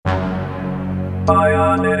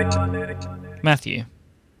Matthew,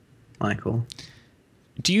 Michael.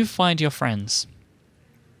 do you find your friends?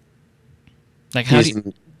 Like, how do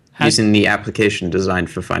you, Using the application designed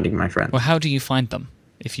for finding my friends. well, how do you find them?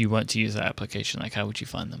 If you weren't to use that application, like, how would you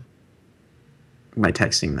find them? By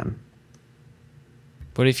texting them.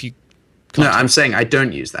 But if you No, I'm saying I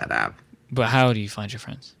don't use that app. But how do you find your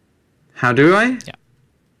friends? How do I? Yeah.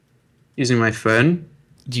 Using my phone?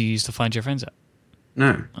 Do you use the Find Your Friends app?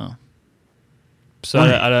 No. Oh. So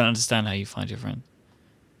Why? I don't understand how you find your friends.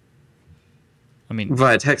 I mean,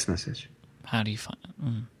 Via text message. how do you find...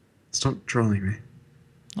 Stop trolling me.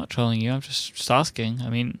 Not trolling you, I'm just asking. I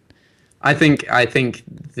mean... I think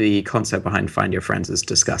the concept behind Find Your Friends is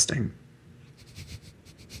disgusting.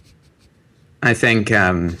 I think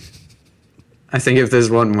if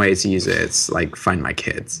there's one way to use it, it's like Find My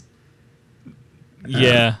Kids.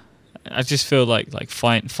 Yeah. I just feel like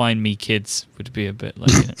find me kids would be a bit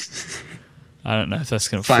like... I don't know if that's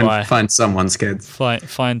going to fly. Find someone's kids.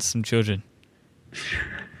 Find some children.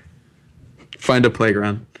 Find a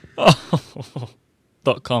playground.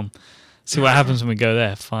 .com. See what happens when we go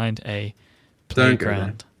there. Find a Don't go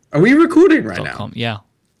playground. there. Are we recording right now? .com. Yeah.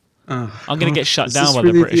 Oh, I'm going to get shut is down this by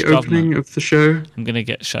really the British the opening government. of the show? I'm going to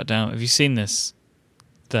get shut down. Have you seen this?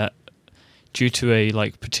 That due to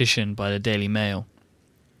a petition by the Daily Mail,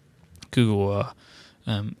 Google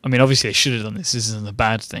I mean, obviously they should have done this. This isn't a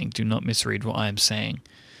bad thing. Do not misread what I am saying.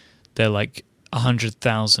 They're like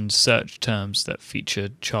 100,000 search terms that feature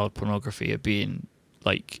child pornography are being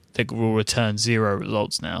they will return 0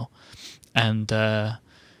 results now. And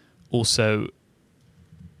also,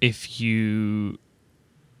 if you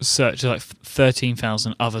search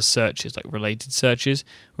 13,000 other searches, like related searches,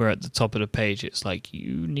 where at the top of the page it's like,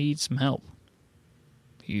 you need some help.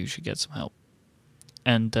 You should get some help.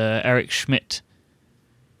 And Eric Schmidt,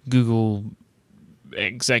 Google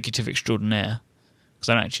executive extraordinaire, because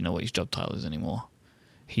I don't actually know what his job title is anymore,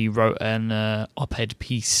 he wrote an op-ed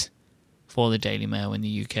piece for the Daily Mail in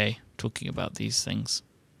the UK talking about these things.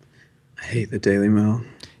 I hate the Daily Mail.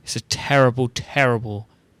 It's a terrible, terrible...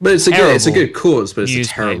 But it's a good cause, but it's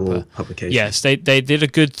newspaper. a terrible publication. Yes, they did a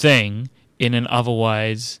good thing in an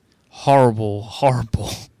otherwise horrible,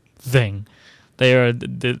 horrible thing. They are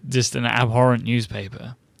just an abhorrent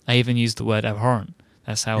newspaper. I even used the word abhorrent.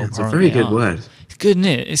 That's how abhorrent it's a very they good are. word. It's good, isn't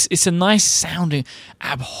it? It's a nice sounding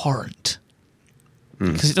abhorrent.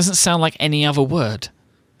 Because it doesn't sound like any other word.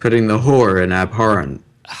 Putting the whore in abhorrent.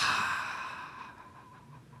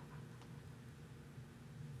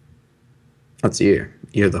 That's you.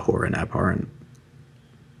 You're the whore in abhorrent.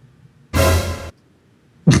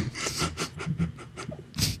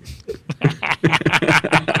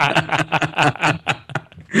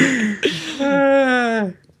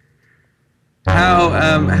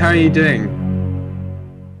 How are you doing?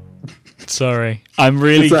 Sorry. I'm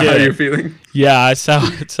really Is that good. how you're feeling? Yeah, that's how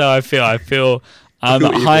I feel. I feel I'm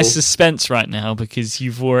at feel high evil. suspense right now because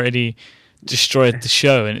you've already destroyed the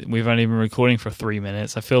show and we've only been recording for 3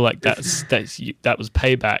 minutes. I feel like that was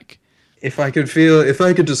payback. If I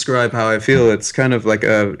could describe how I feel, it's kind of like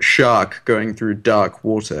a shark going through dark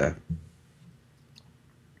water.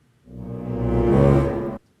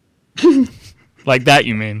 Like that,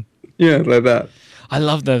 you mean? Yeah, like that. I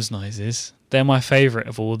love those noises. They're my favorite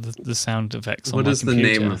of all the sound effects on What my is computer.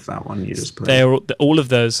 the name of that one you just played? They are all of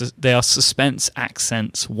those. They are suspense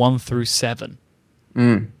accents 1 through 7.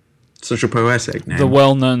 Such a poetic name. The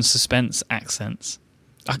well-known suspense accents.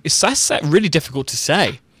 That's really difficult to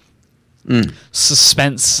say.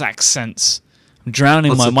 Suspense accents. I'm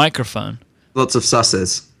drowning my microphone. Lots of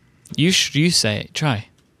susses. You say it. Try.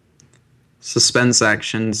 Suspense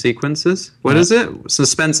action sequences. What is it?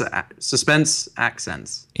 Suspense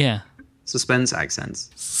accents. Yeah. Suspense accents.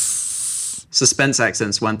 Suspense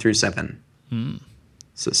accents 1 through 7.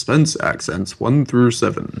 Suspense accents 1 through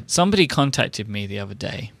 7. Somebody contacted me the other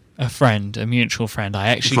day. A mutual friend. I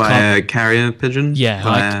actually Via carrier pigeon?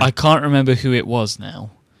 Yeah, I can't remember who it was now.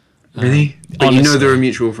 Really? But honestly, you know they're a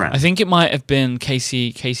mutual friend. I think it might have been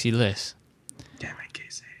Casey Liss. Damn it,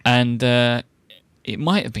 Casey. And it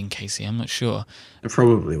might have been Casey, I'm not sure. It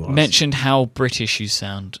probably was. Mentioned how British you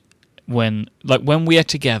sound when we are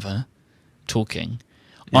together talking.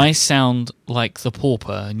 Yeah. I sound like the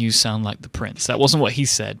pauper and you sound like the prince. That wasn't what he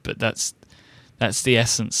said, but that's the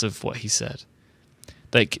essence of what he said.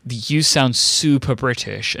 Like, you sound super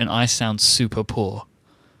British and I sound super poor,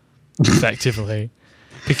 effectively.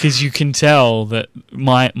 Because you can tell that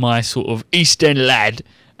my sort of Eastern lad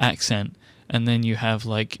accent, and then you have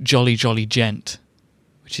like jolly gent,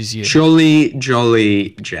 which is you. Jolly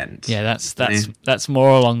gent. Yeah, that's more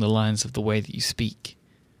along the lines of the way that you speak.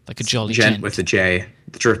 like a jolly Gent gent. with a J.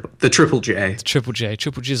 The triple J. Triple J,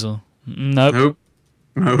 triple jizzle. Nope. Nope.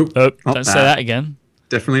 Nope. Nope. Not Don't say that again.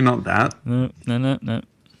 Definitely not that. No.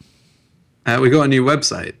 We got a new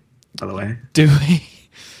website, by the way. Do we?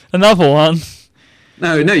 Another one?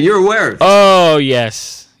 No, you're aware of it. Oh,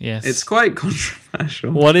 yes. It's quite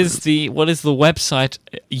controversial. What is the website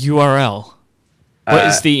URL? What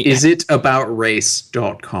is the...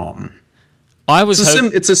 isitaboutatrace.com. I was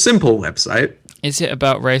it's a simple website.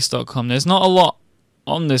 Isitaboutatrace.com. There's not a lot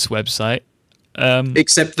on this website.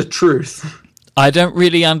 Except the truth. I don't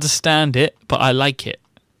really understand it, but I like it.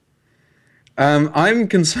 I'm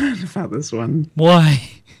concerned about this one. Why?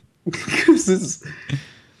 Because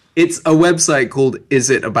it's a website called Is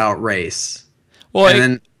It About Race?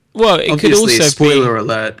 Well, it could also spoiler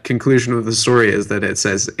alert, conclusion of the story is that it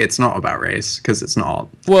says it's not about race, because it's not.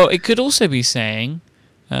 Well, it could also be saying,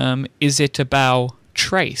 is it about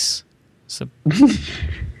trace? So,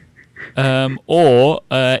 or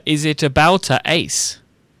is it about a ace?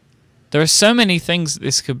 There are so many things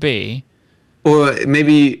this could be. Or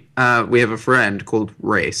maybe we have a friend called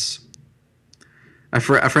Race. A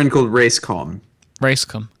friend called Racecom.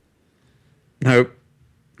 Racecom. Nope.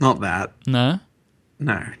 Not that. No?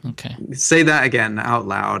 No. Okay. Say that again out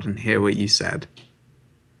loud and hear what you said.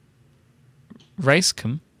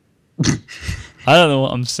 Racecom? I don't know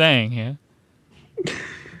what I'm saying here.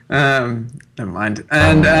 Never mind.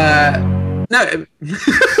 And, no.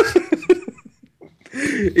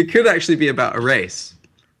 It could actually be about a race.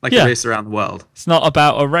 Like a race around the world. It's not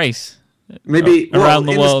about a race. Maybe around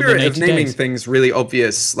the world in the in spirit 80 of naming days. things really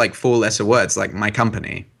obvious, like 4 lesser words, like my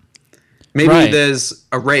company. Maybe there's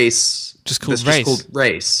a race just called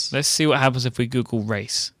race. Let's see what happens if we Google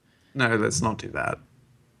race. No, let's not do that.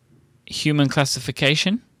 Human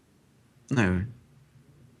classification? No.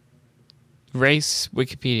 Race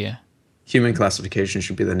Wikipedia. Human classification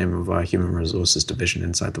should be the name of our human resources division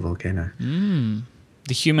inside the volcano.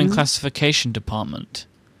 The Human Classification Department.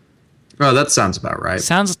 Oh, that sounds about right.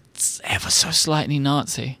 Sounds ever so slightly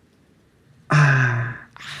Nazi.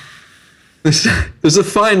 There's a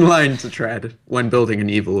fine line to tread when building an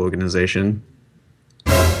evil organization.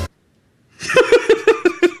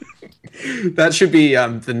 That should be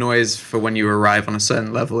the noise for when you arrive on a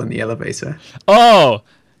certain level in the elevator. Oh!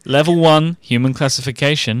 Level 1, Human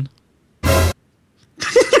Classification.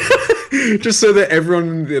 Just so that everyone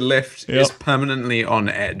in the lift is permanently on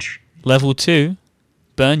edge. Level 2,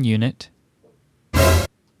 Burn Unit.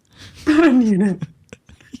 Burn Unit.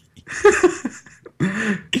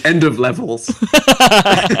 End of levels.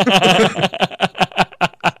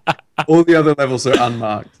 All the other levels are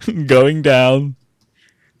unmarked. Going down.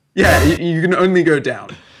 Yeah, you can only go down.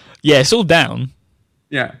 Yeah, it's all down.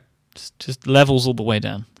 Yeah. Just levels all the way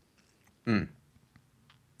down.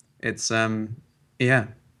 It's yeah.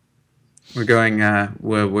 We're going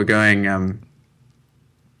we're going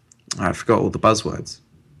I forgot all the buzzwords.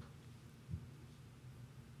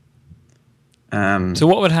 So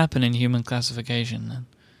what would happen in Human Classification then?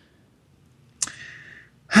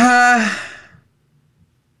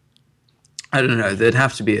 I don't know. There'd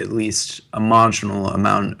have to be at least a marginal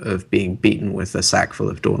amount of being beaten with a sack full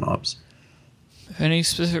of doorknobs. Any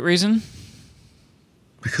specific reason?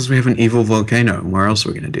 Because we have an evil volcano, and where else are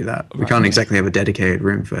we going to do that? We can't exactly have a dedicated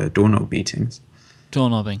room for doorknob beatings.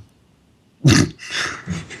 Doorknobbing.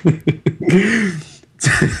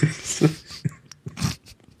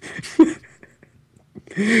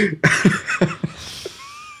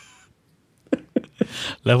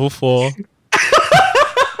 Level 4.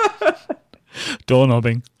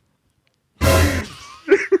 Doorknobbing.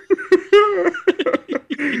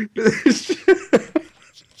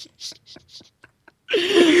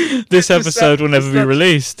 This episode will never be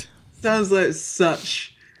released. It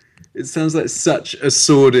sounds like such a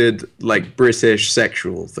sordid, like, British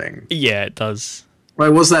sexual thing. Yeah, it does.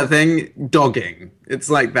 Like, what's that thing? Dogging. It's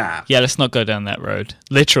like that. Yeah, let's not go down that road.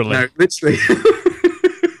 Literally. No, literally.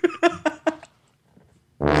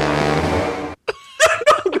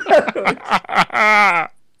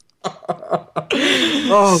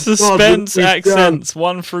 Oh, Suspense God, accents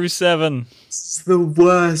 1 through 7. It's the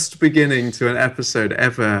worst beginning to an episode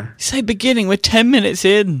ever. You say beginning, we're 10 minutes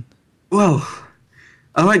in. Well,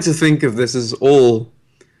 I like to think of this as all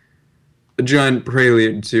a giant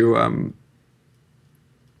prelude to I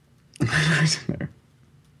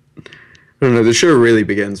don't know. The show really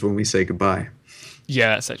begins when we say goodbye.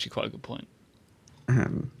 Yeah, that's actually quite a good point.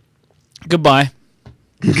 Goodbye.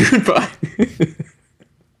 Goodbye.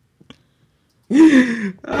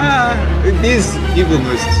 These evil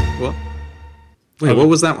noises. What? Wait, what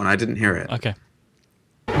was that one? I didn't hear it. Okay.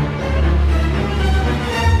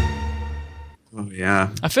 Oh, yeah.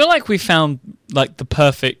 I feel like we found like the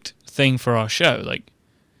perfect thing for our show.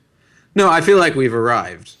 No, I feel like we've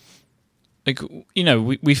arrived.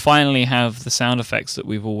 We finally have the sound effects that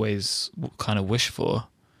we've always kind of wished for.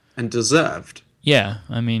 And deserved. Yeah,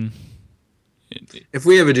 I mean... If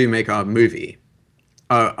we ever do make our movie,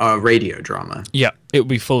 our radio drama... Yeah, it would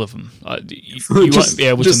be full of them. You won't be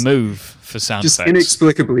able to move for sound just effects.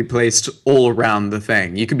 Inexplicably placed all around the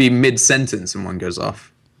thing. You could be mid-sentence and one goes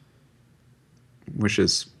off. Which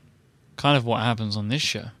is... kind of what happens on this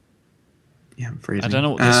show. Yeah, freezing. I don't know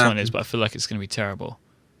what this one is, but I feel like it's going to be terrible.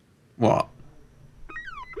 What?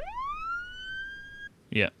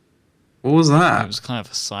 Yeah. What was that? It was kind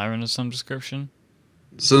of a siren of some description.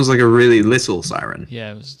 Sounds like a really little siren.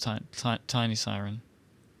 Yeah, it was a tiny siren.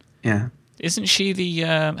 Yeah. Isn't she the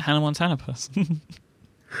Hannah Montana person?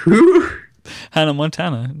 Who? Hannah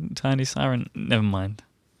Montana, tiny siren. Never mind.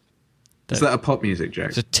 Is that a pop music joke?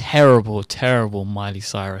 It's a terrible, terrible Miley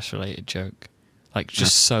Cyrus related joke. Like,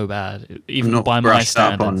 just so bad. Even not by my brushed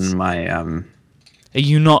up standards. on my... Are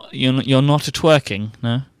you not? You're not a twerking,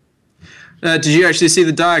 no? Did you actually see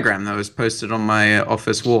the diagram that was posted on my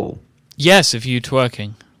office wall? Yes, of you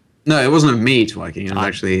twerking. No, it wasn't of me twerking. It was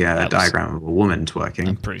actually a diagram of a woman twerking.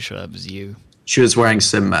 I'm pretty sure that was you. She was wearing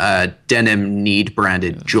some denim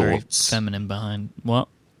Need-branded Very jorts. feminine behind. What?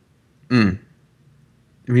 Are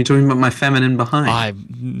you talking about my feminine behind? I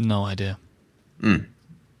have no idea. I'm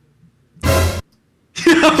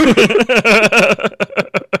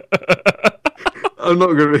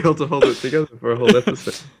not going to be able to hold it together for a whole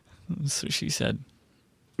episode. That's what she said.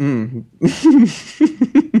 People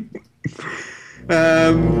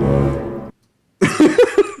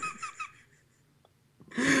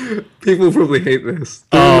probably hate this.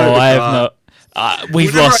 Oh, I have no...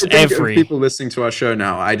 we've Whenever lost I think of every... people listening to our show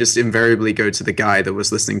now, I just invariably go to the guy that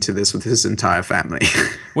was listening to this with his entire family.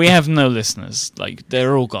 We have no listeners. Like,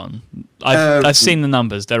 they're all gone. I've seen the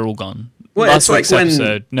numbers. They're all gone. Well, Last it's week's like when-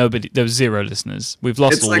 episode, there was 0 listeners. We've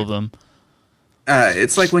lost It's all like- of them.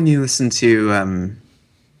 It's like when you listen to...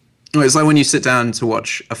 it's like when you sit down to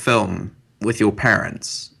watch a film with your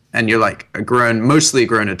parents, and you're like mostly a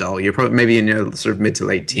grown adult. You're probably maybe in your sort of mid to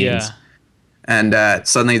late teens. Yeah. And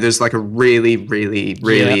suddenly there's like a really, really,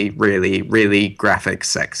 really, really, really graphic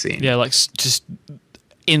sex scene. Yeah, like just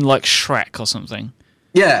in like Shrek or something.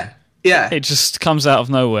 Yeah. Yeah. It just comes out of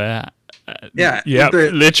nowhere. Yeah. Yeah,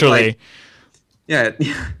 literally. Like, yeah.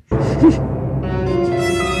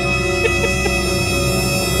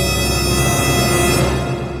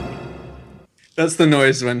 That's the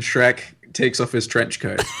noise when Shrek takes off his trench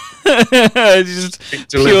coat. Just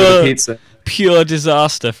Deliver the pizza. pure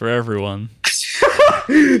disaster for everyone.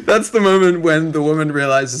 That's the moment when the woman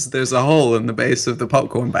realizes there's a hole in the base of the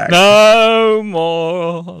popcorn bag. No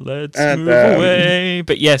more. Let's move away.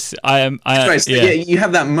 But yes, I am. Right, so you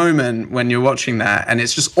have that moment when you're watching that, and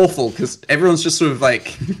it's just awful because everyone's just sort of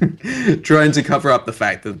like trying to cover up the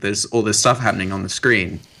fact that there's all this stuff happening on the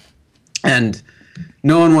screen, and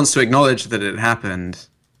no one wants to acknowledge that it happened.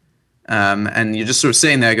 And you're just sort of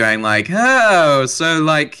sitting there going like, oh, so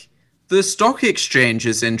like the stock exchange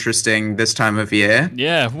is interesting this time of year.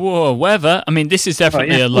 Yeah, whoa, weather. I mean, this is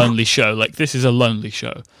definitely a lonely show. Like, this is a lonely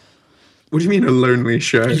show. What do you mean a lonely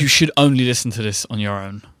show? You should only listen to this on your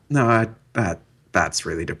own. No, that's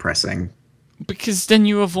really depressing. Because then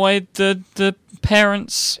you avoid the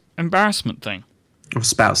parents' embarrassment thing. Or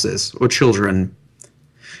spouses, or children.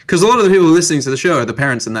 Because a lot of the people listening to the show are the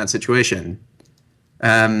parents in that situation.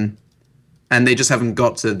 And they just haven't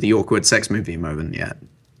got to the awkward sex movie moment yet.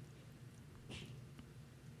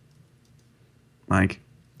 Like,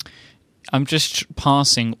 I'm just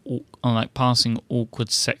passing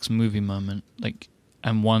awkward sex movie moment, like,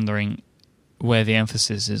 and wondering where the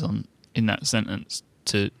emphasis is on in that sentence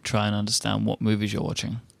to try and understand what movies you're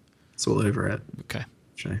watching. it's all over it. Okay.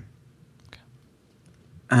 Actually. Okay.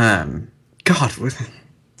 God,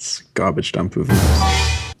 it's a garbage dump of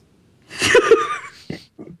this.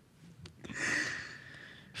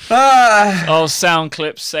 Oh, sound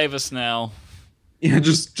clips, save us now. Yeah,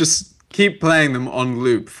 just keep playing them on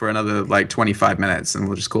loop for another like 25 minutes, and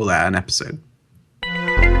we'll just call that an episode.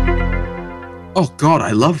 Oh God,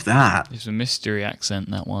 I love that. It's a mystery accent,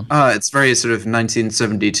 that one. It's very sort of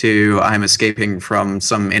 1972. I'm escaping from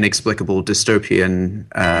some inexplicable dystopian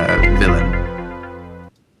villain.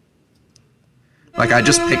 Like I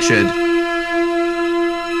just pictured.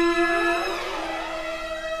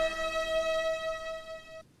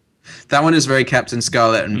 That one is very Captain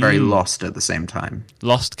Scarlet and very Lost at the same time.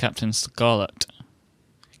 Lost Captain Scarlet.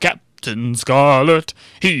 Captain Scarlet,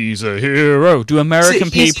 he's a hero. Do American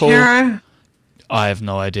He's a people... hero? I have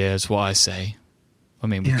no idea, is what I say. I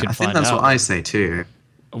mean, we Yeah, could I think find that's out. what I say too.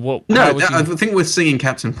 What? No, how would I you- think we're singing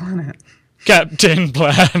Captain Planet. Captain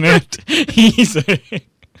Planet. Easy.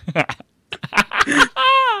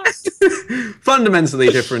 Fundamentally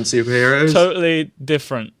different superheroes. Totally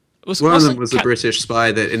different. One of them was a British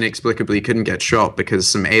spy that inexplicably couldn't get shot because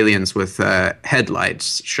some aliens with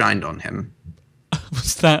headlights shined on him.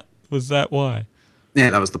 Was that why? Yeah,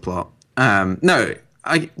 that was the plot. No,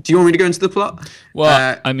 do you want me to go into the plot?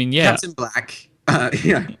 Well, I mean, yeah. Captain Black.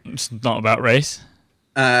 Yeah. It's not about race.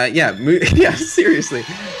 Yeah, seriously.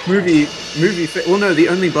 Well, no, the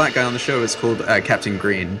only black guy on the show is called Captain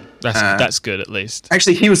Green. That's good at least.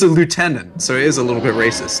 Actually, he was a lieutenant, so it is a little bit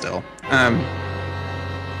racist still.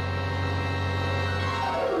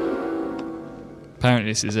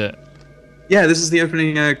 Apparently, this is it. Yeah, this is the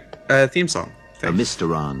opening theme song. The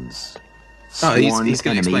Mysterons, Oh, sworn he's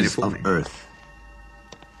gonna explain it enemies for of me. Earth,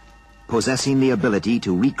 possessing the ability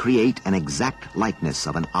to recreate an exact likeness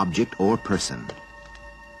of an object or person.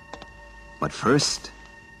 But first,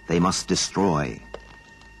 they must destroy.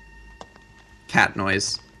 Cat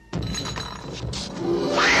noise.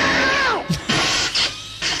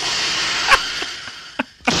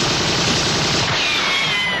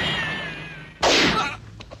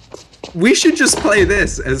 We should just play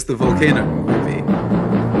this as the volcano movie.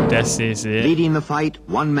 This is it. Leading the fight,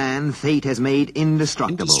 one man fate has made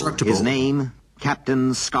indestructible. Indestructible. His name,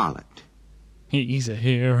 Captain Scarlet. He's a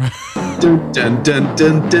hero. Dun dun dun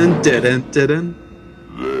dun dun dun dun dun, dun.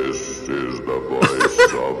 This is the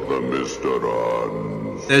voice of the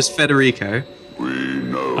Mysterons. There's Federico. We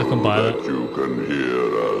know I can buy that that. you can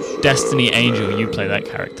hear us. Destiny Angel, you play that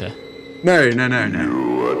character. No. You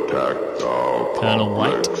attacked our Colonel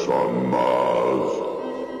White. complex on Mars,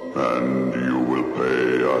 and you will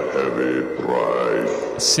pay a heavy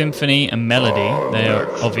price. Symphony and melody, they are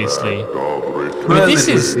obviously. Of Well, This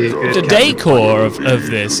it is would be a good the Captain decor of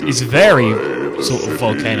this is very sort of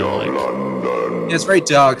volcano-like. Yeah, it's very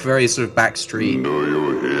dark, very sort of backstreet. Do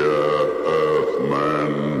you hear,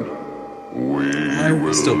 Earthmen? We I'm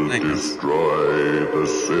will still playing this. destroy the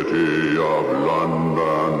city of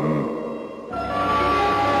London.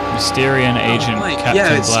 Mysterian Agent Like, Captain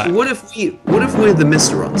yeah, it's, Black. what if we're the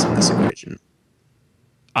Mysterons in this equation?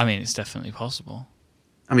 I mean, it's definitely possible.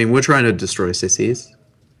 I mean, we're trying to destroy cities.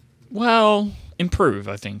 Well, improve,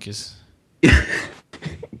 I think, is.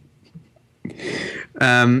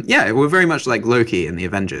 Yeah, we're very much like Loki in the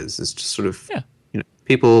Avengers. It's just sort of, Yeah.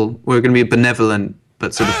 people. We're going to be benevolent,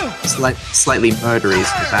 but sort of slightly murdery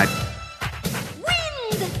sort of bad.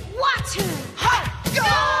 Wind, water, go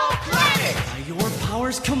planet! By your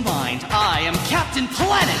powers combined, I am Captain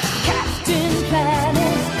Planet! Captain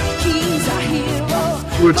Planet, he's our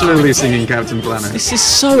hero. We're totally singing Captain Planet. This is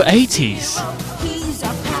so 80s. He's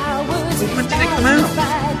our powers When did they come out?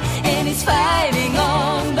 magnified, and he's fighting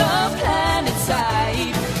on the planet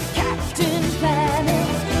side. Captain Planet,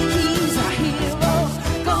 he's our hero.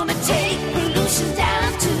 Gonna take pollution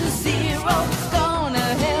down to zero. Gonna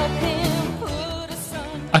help him put us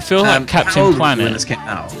on. I feel like How Captain old were you when this Planet. came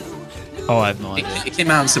out? Oh, I have no idea. It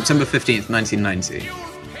came out on September 15th, 1990.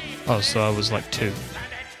 Oh, so I was like 2.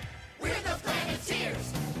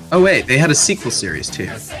 Oh wait, they had a sequel series too.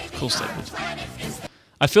 Of course they would.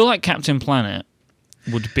 I feel like Captain Planet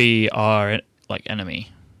would be our like enemy.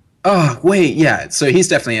 Oh wait, yeah. So he's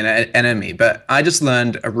definitely an enemy. But I just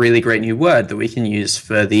learned a really great new word that we can use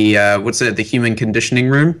for the the human conditioning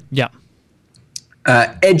room. Yeah.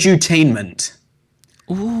 Edutainment.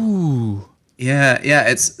 Ooh. Yeah.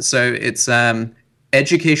 It's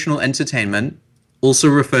educational entertainment, also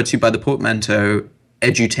referred to by the portmanteau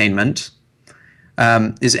edutainment,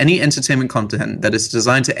 is any entertainment content that is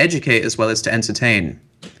designed to educate as well as to entertain.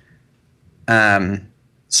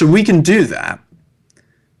 So we can do that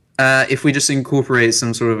if we just incorporate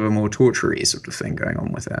some sort of a more torture-y sort of thing going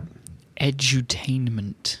on with it.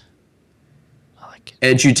 Edutainment. I like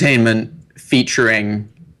it. Edutainment featuring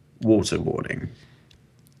waterboarding.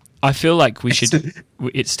 I feel like we should.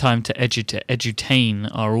 It's time to edutain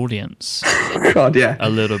our audience God, yeah. a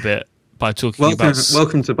little bit by talking about.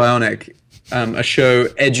 Welcome to Bionic, a show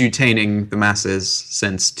edutaining the masses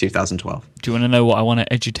since 2012. Do you want to know what I want to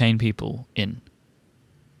edutain people in?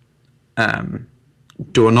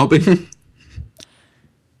 Doorknobbing.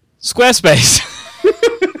 Squarespace.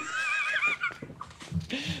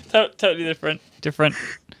 Totally different.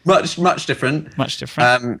 much different. Much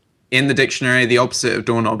different. In the dictionary, the opposite of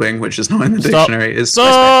doorknobbing, which is not in the Stop. dictionary, is Squarespace.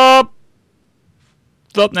 Stop.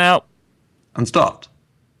 Stop now. I'm stopped.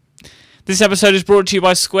 This episode is brought to you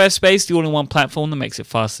by Squarespace, the all-in-one platform that makes it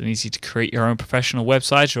fast and easy to create your own professional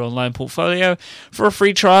website or online portfolio. For a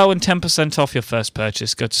free trial and 10% off your first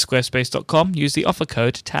purchase, go to squarespace.com, use the offer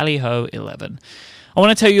code TALLYHO11. I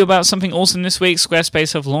want to tell you about something awesome this week.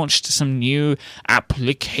 Squarespace have launched some new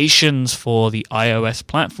applications for the iOS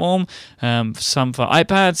platform, some for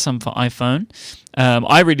iPad, some for iPhone.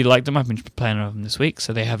 I really like them. I've been playing with them this week.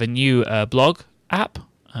 So they have a new blog app.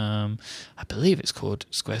 I believe it's called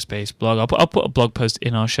Squarespace Blog. I'll put a blog post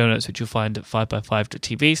in our show notes, which you'll find at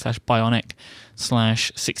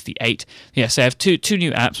 5x5.tv/bionic/68. Yes, they have two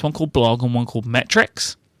new apps, one called Blog and one called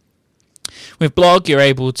Metrics. With Blog, you're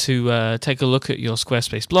able to take a look at your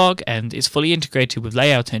Squarespace blog, and it's fully integrated with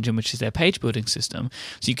Layout Engine, which is their page building system.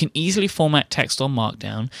 So you can easily format text on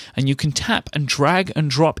Markdown, and you can tap and drag and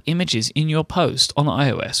drop images in your post on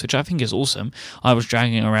iOS, which I think is awesome. I was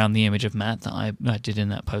dragging around the image of Matt that I did in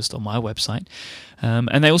that post on my website.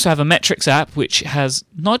 And they also have a metrics app, which has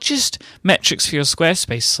not just metrics for your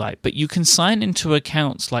Squarespace site, but you can sign into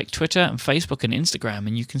accounts like Twitter and Facebook and Instagram,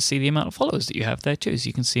 and you can see the amount of followers that you have there too. So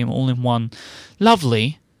you can see them all in one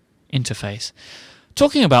lovely interface.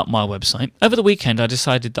 Talking about my website, over the weekend I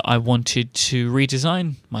decided that I wanted to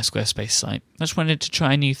redesign my Squarespace site. I just wanted to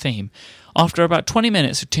try a new theme. After about 20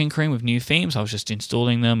 minutes of tinkering with new themes, I was just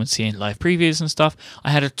installing them and seeing live previews and stuff,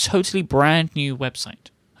 I had a totally brand new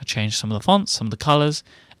website. I changed some of the fonts, some of the colors,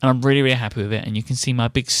 and I'm really, really happy with it. And you can see my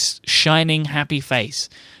big, shining, happy face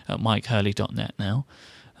at mikehurley.net now.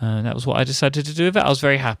 That was what I decided to do with it. I was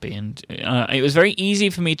very happy, and it was very easy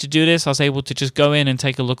for me to do this. I was able to just go in and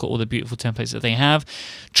take a look at all the beautiful templates that they have,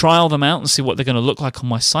 trial them out and see what they're going to look like on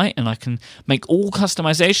my site, and I can make all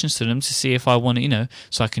customizations to them to see if I want to,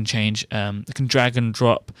 so I can change, I can drag and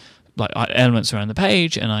drop like elements around the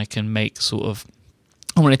page, and I can make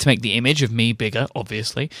I wanted to make the image of me bigger,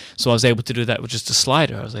 obviously, so I was able to do that with just a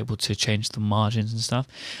slider. I was able to change the margins and stuff.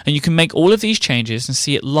 And you can make all of these changes and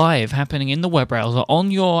see it live happening in the web browser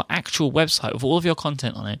on your actual website with all of your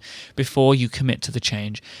content on it before you commit to the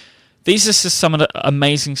change. These are just some of the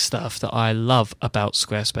amazing stuff that I love about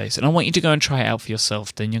Squarespace, and I want you to go and try it out for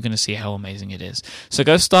yourself. Then you're going to see how amazing it is. So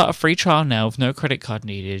go start a free trial now with no credit card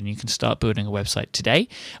needed, and you can start building a website today.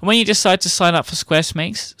 And when you decide to sign up for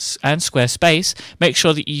Squarespace, make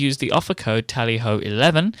sure that you use the offer code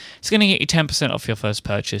TALLYHO11. It's going to get you 10% off your first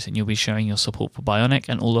purchase, and you'll be showing your support for Bionic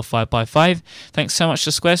and all of 5x5. Thanks so much to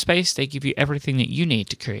Squarespace. They give you everything that you need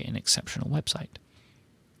to create an exceptional website.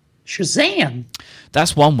 Shazam!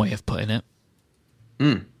 That's one way of putting it.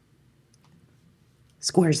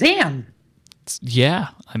 Squarzam! Yeah,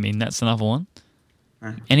 I mean, that's another one.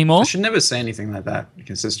 Any more? I should never say anything like that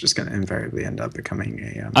because it's just going to invariably end up becoming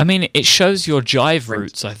a... I mean, it shows your jive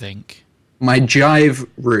roots, I think. My jive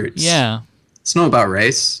roots. Yeah. It's not about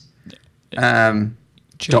race.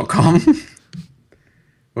 .com.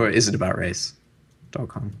 Or is it about race?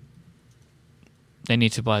 .com. They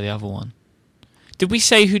need to buy the other one. Did we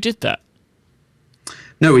say who did that?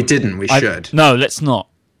 No, we didn't. We should. No, let's not.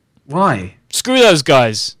 Why? Screw those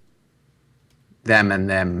guys. Them and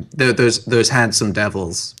them. Those handsome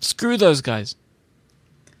devils. Screw those guys.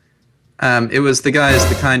 It was the guys,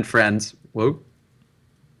 the kind friends. Whoa.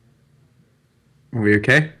 Are we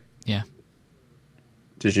okay? Yeah.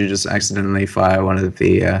 Did you just accidentally fire one of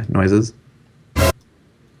the noises?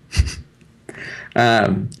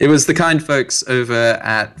 It was the kind folks over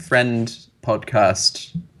at Friend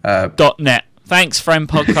Podcast. .net. Thanks,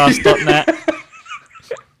 friendpodcast.net.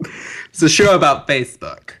 It's a show about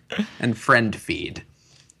Facebook and Friend Feed.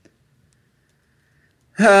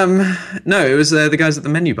 No, it was the guys at the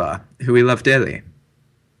menu bar who we love dearly.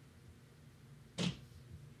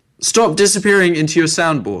 Stop disappearing into your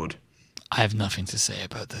soundboard. I have nothing to say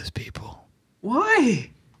about those people. Why?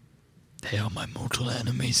 They are my mortal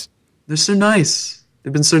enemies. They're so nice.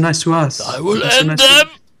 They've been so nice to us. I will They're so end nice them!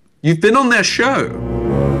 You've been on their show.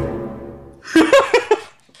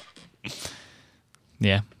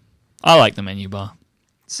 Yeah. I like the menu bar.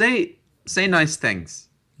 Say nice things.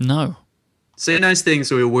 No. Say nice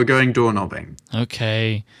things or we're going doorknobbing.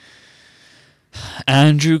 Okay.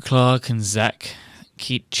 Andrew Clark and Zach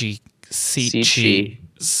Kichi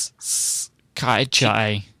Kai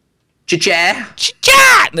Chai.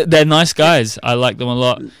 Cha-cha. They're nice guys. I like them a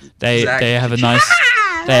lot. They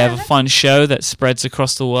have a fun show that spreads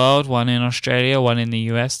across the world. One in Australia, one in the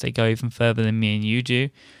US. They go even further than me and you do.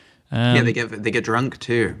 Yeah, they get drunk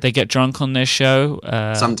too. They get drunk on their show.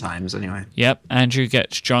 Sometimes, anyway. Yep. Andrew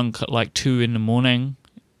gets drunk at like 2 a.m.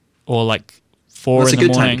 or like 4 That's in the morning. It's a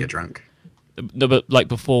good time to get drunk. But like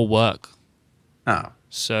before work. Oh.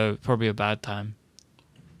 So probably a bad time.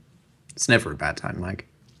 It's never a bad time, Mike.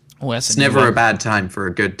 Oh, it's never a bad time for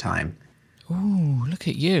a good time. Ooh, look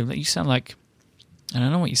at you. You sound like... I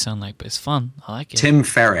don't know what you sound like, but it's fun. I like it. Tim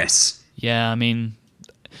Ferriss. Yeah, I mean...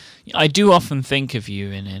 I do often think of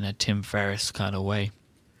you in a Tim Ferriss kind of way.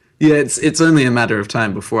 Yeah, it's only a matter of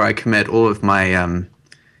time before I commit all of my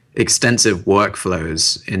extensive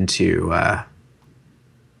workflows into a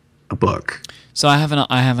book. So I have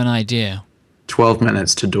an idea. 12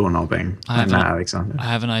 minutes to doorknobbing. Alexander. I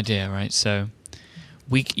have an idea, right? So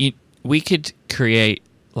we could create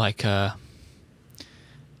like a...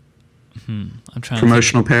 I'm trying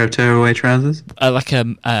promotional pair of tearaway trousers? like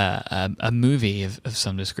a movie of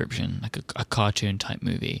some description, like a cartoon type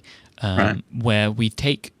movie, Right. where we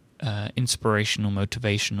take inspirational,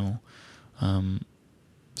 motivational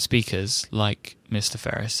speakers like Mr.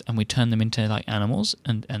 Ferriss, and we turn them into like animals,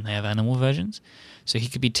 and they have animal versions. So he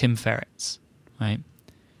could be Tim Ferriss, right?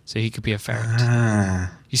 So he could be a ferret.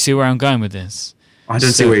 You see where I'm going with this? I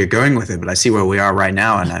don't see where you're going with it, but I see where we are right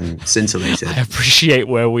now, and I'm scintillated. I appreciate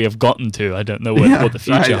where we have gotten to. I don't know what the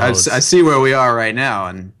future holds. I see where we are right now,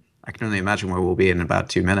 and I can only imagine where we'll be in about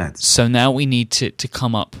 2 minutes. So now we need to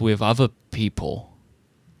come up with other people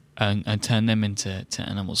and turn them into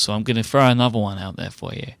animals. So I'm going to throw another one out there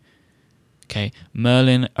for you. Okay,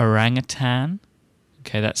 Merlin orangutan.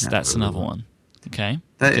 Okay, that's another one. Okay,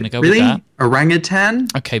 I'm going to go really? with that. Orangutan?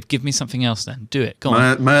 Okay, give me something else then. Do it. Go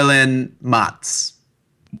on. Merlin mutts.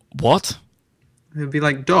 What? It would be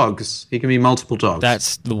like dogs. He can be multiple dogs.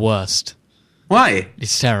 That's the worst. Why?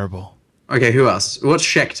 It's terrible. Okay, who else? What's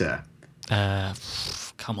Schechter?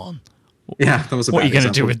 Come on. Yeah, that was a What are bad you going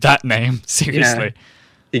to do example. with that name? Seriously. Yeah.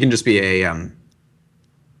 He can just be a, I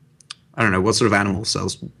don't know, what sort of animal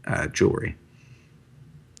sells jewelry?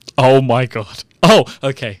 Oh my god. Oh,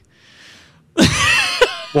 okay.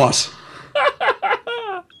 What?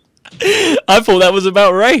 I thought that was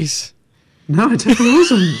about race. No, it definitely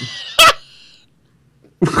wasn't.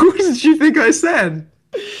 What did you think I said?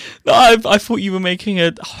 No, I thought you were making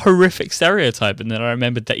a horrific stereotype, and then I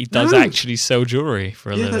remembered that he does No. actually sell jewelry for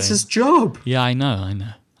a living. Yeah, that's his job. Yeah, I know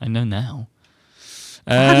now.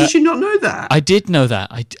 How did you not know that? I did know that.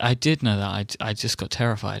 I did know that. I just got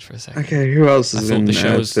terrified for a second. Okay, who else is thought in the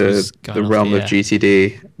show was the going off realm the of air.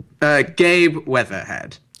 GTD? Gabe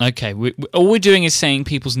Weatherhead. Okay, all we're doing is saying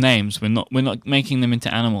people's names. We're not making them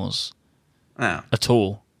into animals Oh. at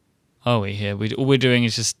all. Are we here? All we're doing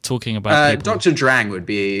is just talking about people. Dr. Drang would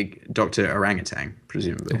be Dr. Orangutan,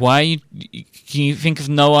 presumably. Why are you? Can you think of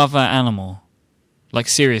no other animal? Like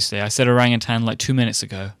seriously, I said orangutan like 2 minutes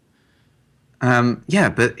ago. Yeah,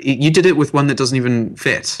 but you did it with one that doesn't even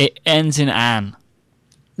fit. It ends in an.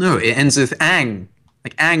 No, it ends with Ang.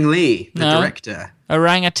 Like Ang Lee, the No. director.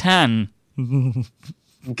 Orangutan.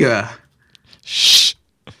 Gah. Shh.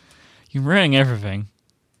 You're ruining everything.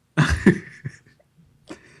 That's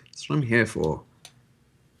what I'm here for.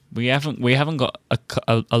 We haven't got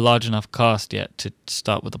a large enough cast yet to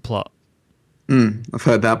start with the plot. I've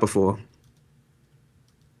heard that before.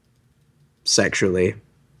 Sexually.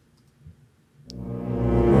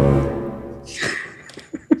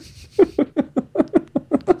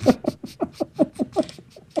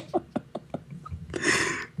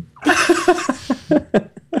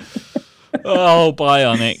 Oh,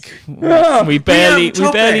 Bionic. We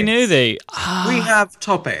barely knew thee. We have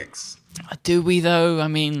topics. Do we though? I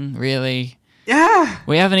mean, really? Yeah.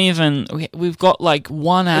 We haven't even. We've got like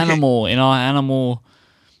one animal in our animal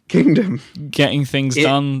Kingdom. getting things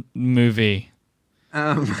done movie.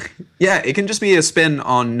 Yeah, it can just be a spin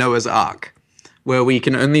on Noah's Ark, where we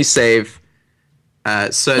can only save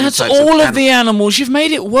certain That's types all of of the animals. You've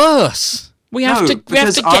made it worse. We have to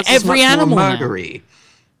get every animal now. Murdery.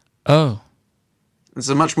 Oh, It's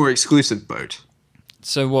a much more exclusive boat.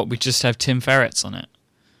 so what? We just have Tim Ferriss on it.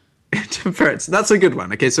 Tim Ferriss, that's a good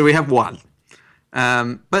one. Okay, so we have one.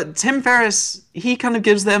 But Tim Ferriss, he kind of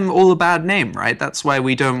gives them all a bad name, right? That's why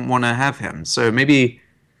we don't want to have him. So maybe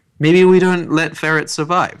we don't let Ferret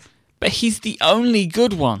survive. But he's the only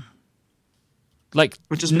good one. Like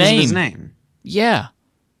Which is his name. Yeah.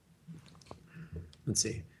 Let's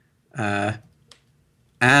see.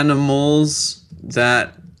 Animals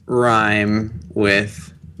that rhyme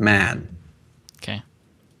with man. Okay.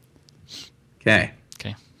 Okay.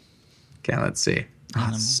 Okay. Okay, let's see. Oh,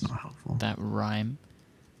 Animals that's not helpful. that rhyme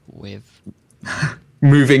with.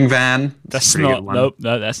 Moving van. That's a pretty not. good one. Nope.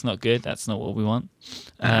 No, that's not good. That's not what we want.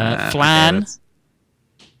 Okay, Flan. let's-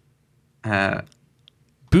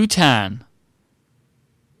 Bhutan.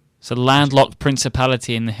 It's a landlocked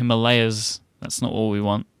principality in the Himalayas. That's not all we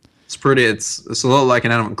want. It's a lot like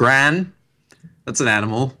an animal. Gran. That's an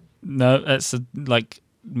animal. No, that's like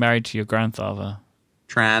married to your grandfather.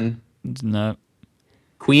 Tran. No.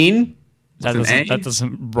 Queen. That With an doesn't A? that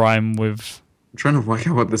doesn't rhyme with I'm trying to work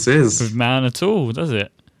out what this is. man at all, does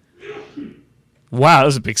it? Wow, that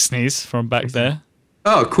was a big sneeze from back there.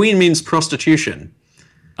 Oh, queen means prostitution.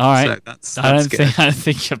 All right, So that's I don't good.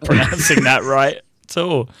 think you're pronouncing that right at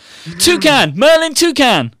all. Toucan, Merlin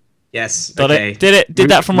Toucan. Yes. Got okay. it. Did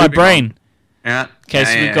that from my Moving on. brain. Yeah. Okay, yeah,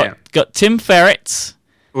 so yeah, we've yeah. got Tim Ferritt.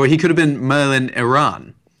 Or he could have been Merlin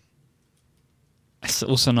Iran. It's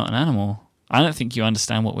also not an animal. I don't think you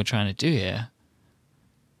understand what we're trying to do here.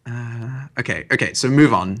 Okay. So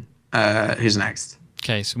move on. Who's next?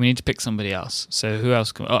 Okay, so we need to pick somebody else. So who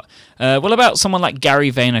else can... what about someone like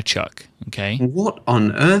Gary Vaynerchuk, okay? What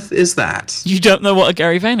on earth is that? You don't know what a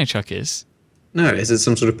Gary Vaynerchuk is? No, is it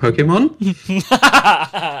some sort of Pokemon?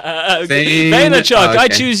 Vaynerchuk, I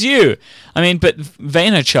okay. choose you. I mean, but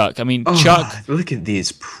Vaynerchuk, Chuck... Look at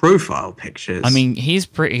these profile pictures. I mean, he's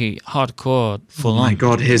pretty hardcore, full oh on. my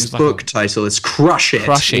god, his He's like book title is Crush It.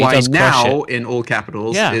 Crush It, he Why does crush now, in all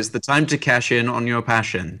capitals, Yeah. is the time to cash in on your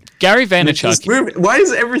passion. Gary This Vaynerchuk, movie- Why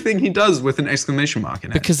is everything he does with an exclamation mark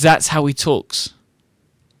in it? because that's how he talks.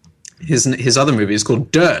 His other movie is called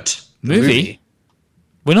Dirt. the Movie?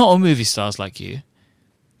 We're not all movie stars like you.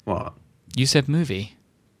 What? You said movie.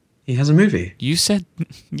 He has a movie. You said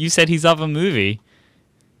his other movie.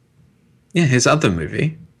 Yeah, his other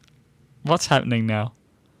movie. What's happening now?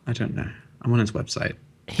 I don't know. I'm on his website.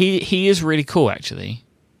 He is really cool, actually.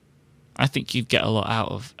 I think you'd get a lot out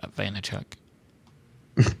of Vaynerchuk.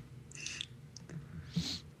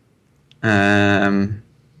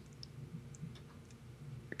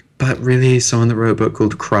 But really, someone that wrote a book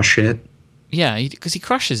called Crush It Yeah, because he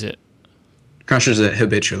crushes it. crushes it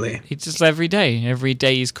habitually. He just every day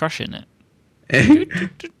he's crushing it.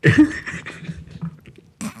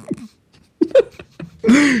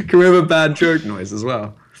 Can we have a bad joke noise as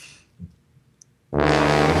well?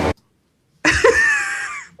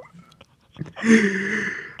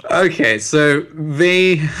 Okay, so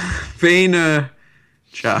Vaynerchuk.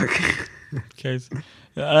 Okay,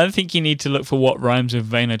 I don't think you need to look for what rhymes with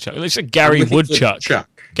Vaynerchuk. It looks like Gary Woodchuck. Chuck.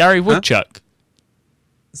 Gary Woodchuck.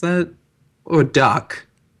 Is that or duck?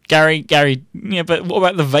 Gary. Yeah, but what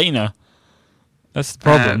about the Vayner? That's the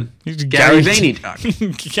problem. He's Gary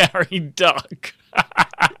Vaynerchuk. Gary Duck.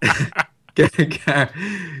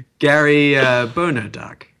 Gary Boner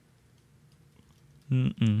Duck.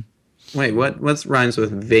 Wait, what rhymes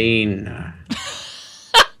with vein?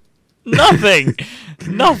 Nothing,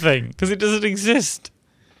 because it doesn't exist.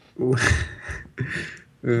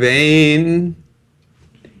 Vein.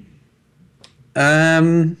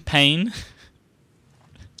 Pain.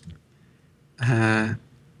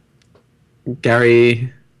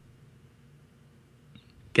 Gary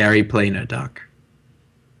Planer Duck.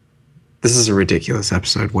 This is a ridiculous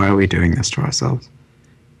episode. Why are we doing this to ourselves?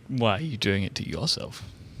 Why are you doing it to yourself?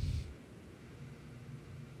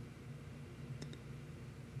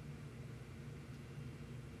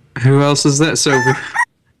 Who else is there? So,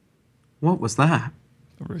 what was that?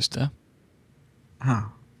 A rooster.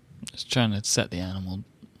 Oh, Just trying to set the animal,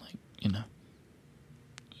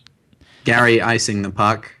 Gary icing the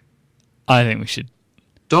puck. I think we should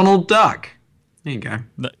Donald Duck. There you go.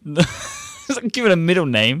 give it a middle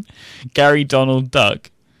name. Gary Donald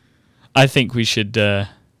Duck. I think we should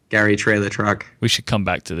Gary Trailer Truck. we should come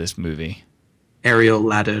back to this movie. Aerial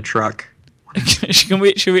Ladder Truck. should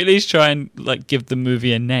we at least try and give the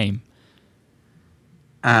movie a name?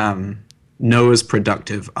 Noah's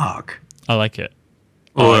Productive Ark. I like it.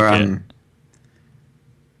 Or like it.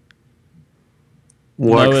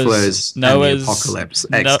 Workflows and the Noah's- Apocalypse!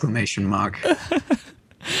 No- Exclamation mark.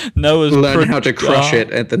 Noah's Learn how to crush it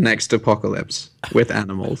at the next apocalypse with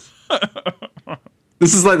animals.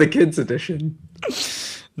 This is like the kids edition.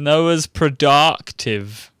 Noah's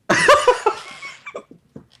Productive.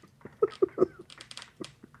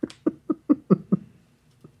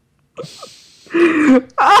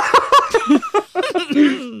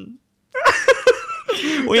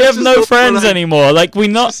 We have just no called friends product- anymore. We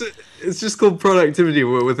not It's just called productivity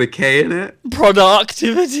with a K in it.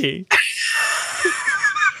 productivity.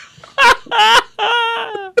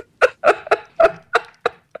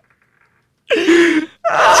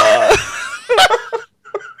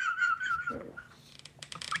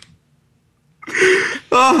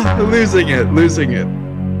 Oh, losing it.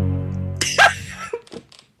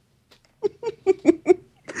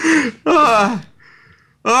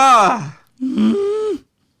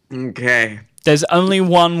 Okay. There's only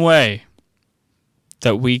one way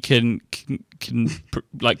that we can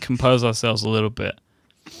compose ourselves a little bit.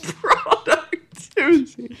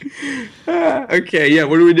 Productivity. Okay, yeah,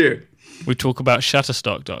 what do we do? We talk about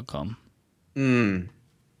Shutterstock.com.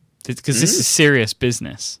 Because this is serious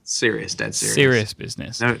business. Serious, dead serious. Serious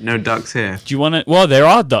business. No ducks here. Do you want to? Well, there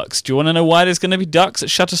are ducks. Do you want to know why there's going to be ducks at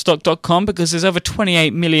Shutterstock.com? Because there's over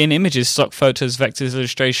 28 million images, stock photos, vectors,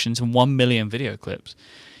 illustrations, and 1 million video clips.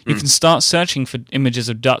 You can start searching for images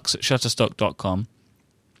of ducks at Shutterstock.com.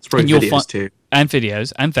 It's probably videos too. And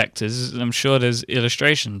videos and vectors. I'm sure there's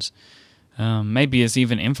illustrations. Maybe there's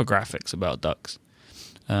even infographics about ducks.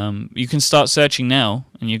 You can start searching now,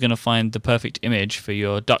 and you're going to find the perfect image for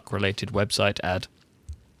your duck-related website ad,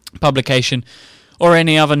 publication, or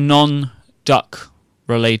any other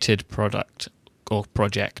non-duck-related product or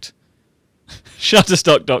project.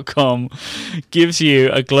 Shutterstock.com gives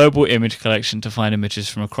you a global image collection to find images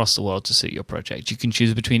from across the world to suit your project. You can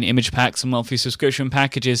choose between image packs and monthly subscription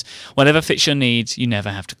packages. Whatever fits your needs, you never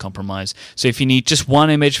have to compromise. So if you need just one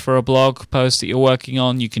image for a blog post that you're working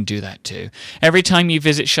on, you can do that too. Every time you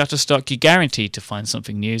visit Shutterstock, you're guaranteed to find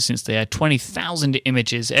something new, since they add 20,000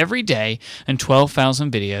 images every day and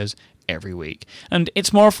 12,000 videos every week. And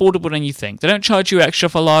it's more affordable than you think. They don't charge you extra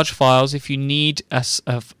for large files. If you need a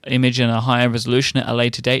image in a higher resolution at a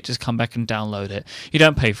later date, just come back and download it. You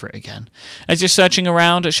don't pay for it again. As you're searching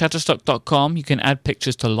around at Shutterstock.com, you can add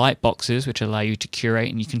pictures to light boxes, which allow you to curate,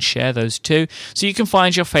 and you can share those too. So you can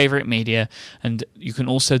find your favorite media, and you can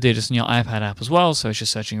also do this on your iPad app as well. So as you're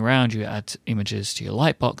searching around, you add images to your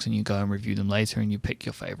light box, and you go and review them later, and you pick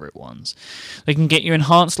your favorite ones. They can get you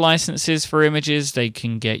enhanced licenses for images. They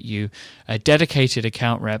can get you a dedicated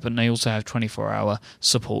account rep, and they also have 24-hour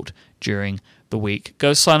support during the week.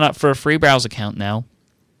 Go sign up for a free browse account now.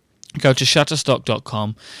 Go to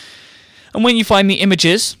Shutterstock.com, and when you find the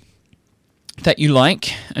images that you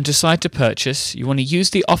like and decide to purchase, you want to use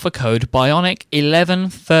the offer code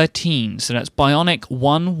Bionic1113. So that's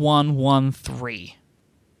Bionic1113.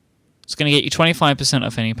 It's going to get you 25%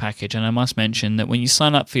 off any package, and I must mention that when you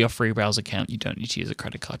sign up for your free browse account, you don't need to use a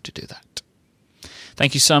credit card to do that.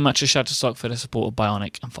 Thank you so much to Shutterstock for the support of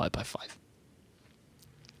Bionic and 5x5.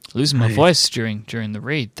 Losing my voice during the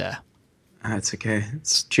read there. It's okay.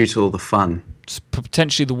 It's due to all the fun. It's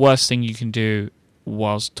potentially the worst thing you can do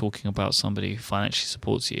whilst talking about somebody who financially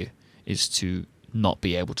supports you is to not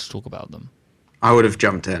be able to talk about them. I would have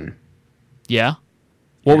jumped in. Yeah?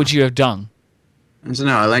 What would you have done? I don't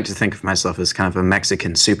know. I like to think of myself as kind of a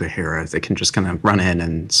Mexican superhero that can just kind of run in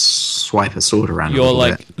and swipe a sword around. You're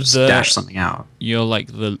like dash something out. You're like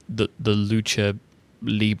the Lucha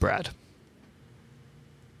Libre.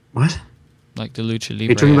 What? Like the Lucha Libre.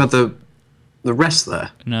 You're talking about the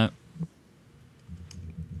wrestler? No.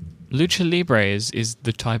 Lucha Libre is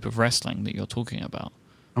the type of wrestling that you're talking about.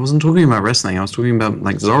 I wasn't talking about wrestling. I was talking about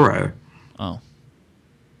like Zorro. Oh.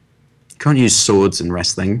 You can't use swords in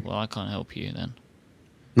wrestling. Well, I can't help you then.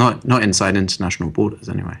 Not inside international borders,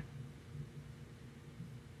 anyway.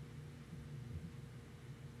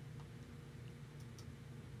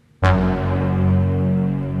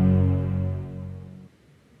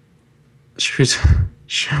 Should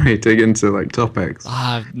we dig into like topics?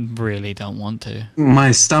 I really don't want to.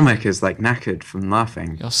 My stomach is like knackered from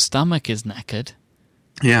laughing. Your stomach is knackered.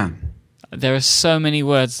 Yeah. There are so many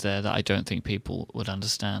words there that I don't think people would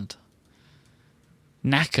understand.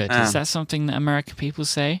 Knackered, is that something that American people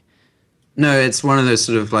say? No, it's one of those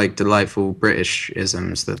sort of like delightful British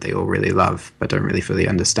isms that they all really love, but don't really fully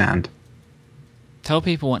understand. Tell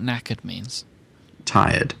people what knackered means.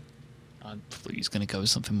 Tired. I thought you was going to go with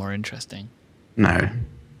something more interesting. No. I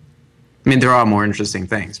mean, there are more interesting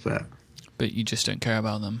things, but... But you just don't care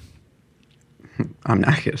about them. I'm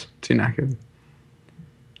knackered. Too knackered.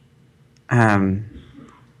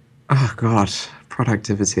 Oh, God.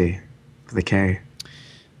 Productivity. With a K.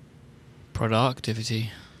 Productivity.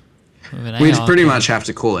 We'd pretty much have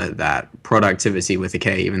to call it that. Productivity with a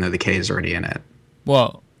K, even though the K is already in it.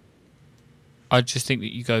 Well, I just think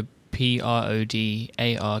that you go PRODARKTIVITY.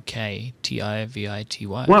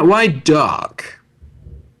 Why dark?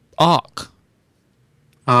 Arc.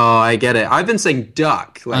 Oh, I get it. I've been saying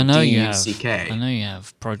duck, like I know you D-U-C-K. have. I know you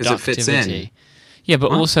have. Because it fits in. Yeah,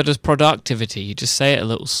 but also does productivity. You just say it a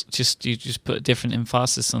little. You just put a different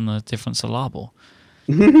emphasis on the different syllable.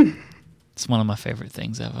 It's one of my favorite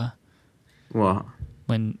things ever. What?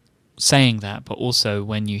 When saying that, but also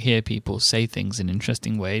when you hear people say things in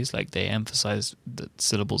interesting ways, like they emphasize the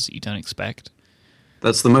syllables that you don't expect.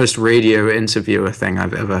 That's the most radio interviewer thing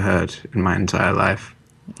I've ever heard in my entire life.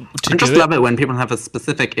 I just love it when people have a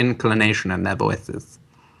specific inclination in their voices.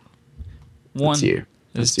 That's you.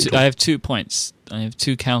 I have 2 points. I have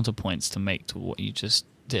 2 counterpoints to make to what you just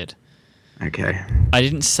did. Okay. I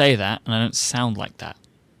didn't say that, and I don't sound like that.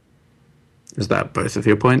 Is that both of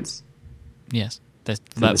your points? Yes.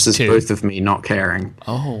 This is 2. both of me not caring.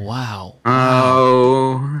 Oh, wow.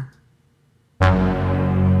 Oh.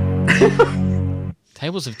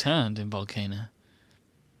 Tables have turned in Volcano.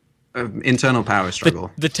 Internal power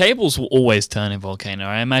struggle. The tables will always turn in Volcano.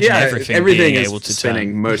 I imagine everything is being able to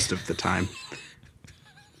spinning turn. most of the time.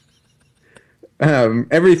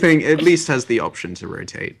 Everything at least has the option to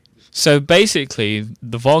rotate. So basically,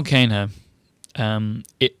 the Volcano,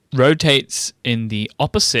 it rotates in the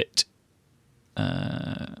opposite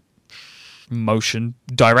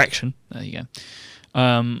direction. There you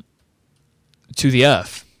go. To the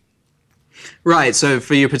Earth. Right, so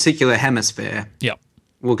for your particular hemisphere, Yep.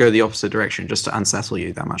 we'll go the opposite direction just to unsettle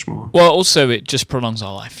you that much more. Well, also, it just prolongs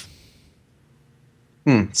our life.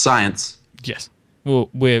 Science. Yes. Well,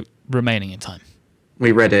 we're remaining in time.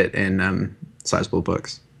 We read it in sizable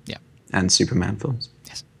books. Yeah. And Superman films.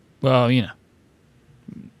 Yes. Well,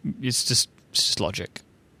 it's just logic.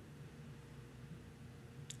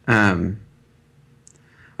 I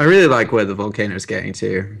really like where the volcano is getting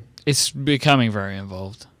to. It's becoming very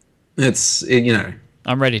involved. It's,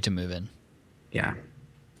 I'm ready to move in. yeah.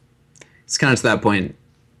 It's kind of to that point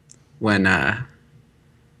when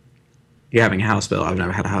you're having a house built. I've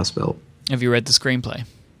never had a house built. Have you read the screenplay?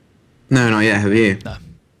 No, not yet. Have you? No.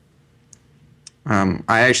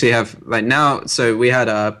 I actually have, now, so we had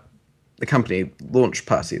the company launch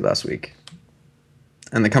party last week.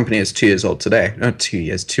 And the company is 2 years old today. Not 2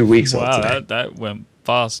 years, 2 weeks old today. Wow, that went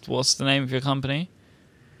fast. What's the name of your company?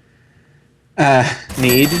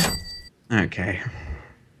 Need. Okay.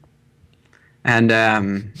 And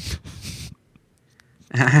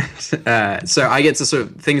so I get to sort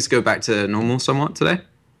of, things go back to normal somewhat today.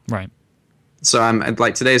 Right. So I'm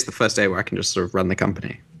today is the first day where I can just sort of run the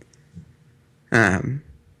company.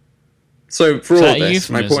 So for Is all that of a this,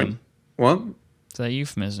 my euphemism? point. What? Is that a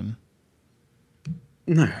euphemism?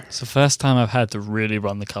 No. It's the first time I've had to really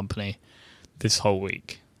run the company this whole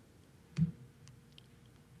week.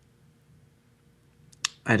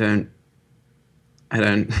 I don't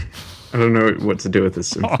know what to do with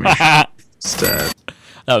this information. Just,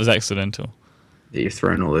 That was accidental. that you've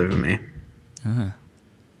thrown all over me.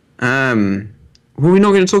 Were we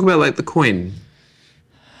not going to talk about the coin?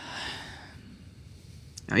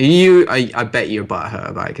 I bet you're butthurt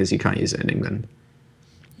about it because you can't use it in England.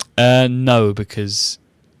 No, because...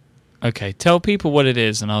 Okay, tell people what it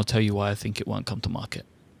is and I'll tell you why I think it won't come to market.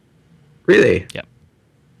 Really? Yep.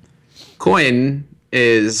 Coin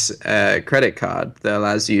is a credit card that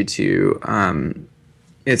allows you to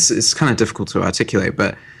it's kind of difficult to articulate,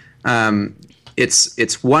 but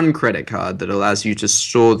it's one credit card that allows you to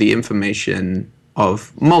store the information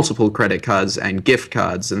of multiple credit cards and gift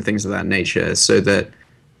cards and things of that nature, so that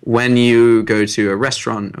when you go to a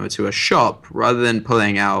restaurant or to a shop, rather than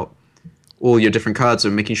pulling out all your different cards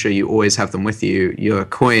and making sure you always have them with you, your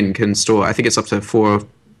coin can store, I think it's up to 4,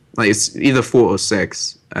 it's either 4 or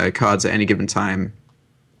 6 cards at any given time.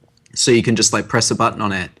 So you can just press a button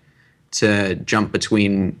on it to jump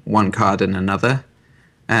between one card and another.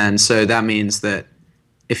 And so that means that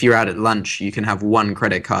if you're out at lunch, you can have one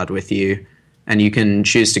credit card with you, and you can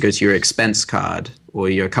choose to go to your expense card or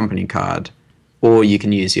your company card, or you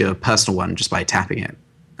can use your personal one just by tapping it.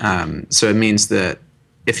 So it means that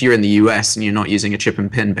if you're in the US and you're not using a chip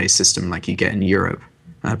and pin based system like you get in Europe,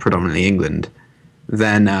 predominantly England,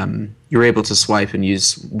 then you're able to swipe and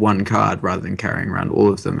use one card rather than carrying around all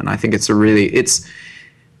of them. And I think it's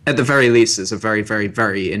at the very least, it's a very, very,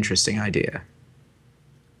 very interesting idea.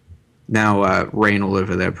 Now rain all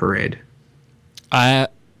over their parade. I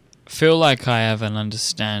feel like I have an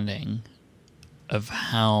understanding of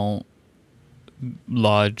how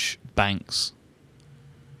large banks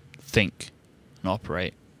think and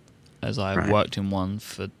operate, as I've Right. worked in one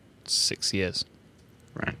for 6 years.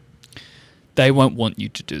 Right. They won't want you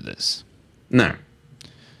to do this No.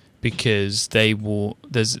 because they will.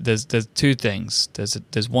 There's two things.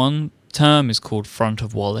 There's one term is called front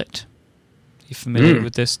of wallet. You familiar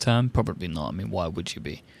with this term? Probably not. I mean, why would you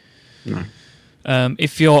be? No.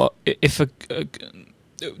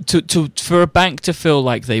 For a bank to feel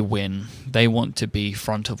like they win, they want to be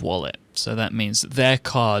front of wallet. So that means that their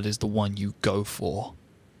card is the one you go for.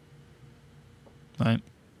 Right?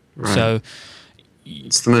 Right. So,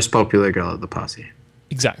 It's the most popular girl at the party.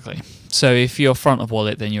 exactly. So if you're front of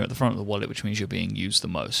wallet, then you're at the front of the wallet, which means you're being used the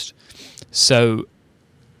most. So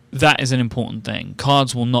that is an important thing.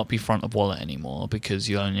 Cards will not be front of wallet anymore because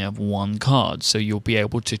you only have one card. So you'll be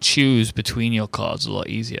able to choose between your cards a lot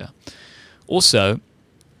easier. Also,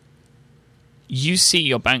 you see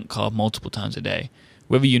your bank card multiple times a day.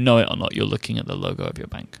 Whether you know it or not, you're looking at the logo of your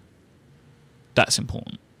bank. That's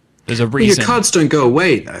important. There's a Well, reason. your cards don't go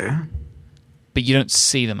away, though. but you don't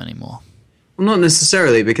see them anymore. Well, not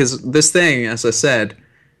necessarily, because this thing, as I said,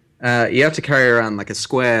 you have to carry around like a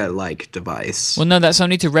square-like device. Well, no, that's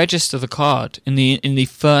only to register the card in the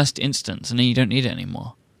first instance, and then you don't need it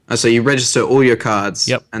anymore. So you register all your cards,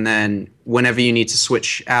 Yep. and then whenever you need to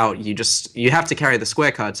switch out, you have to carry the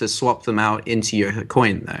square card to swap them out into your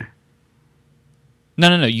coin, though.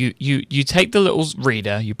 No. You take the little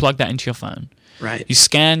reader, you plug that into your phone. Right. You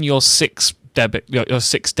scan your six debit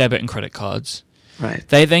and credit cards. Right.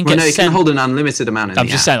 They then get you sent. can hold an unlimited amount in I'm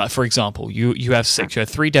the just app. saying, like, for example, you have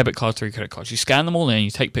 3 debit cards, 3 credit cards. You scan them all in,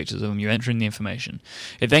 you take pictures of them, you enter in the information.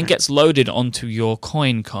 It then gets loaded onto your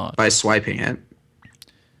coin card. By swiping it.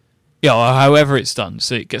 Yeah, or however it's done.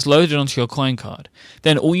 So it gets loaded onto your coin card.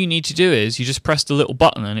 Then all you need to do is you just press the little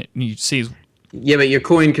button and you see. Yeah, but your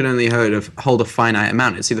coin can only hold a finite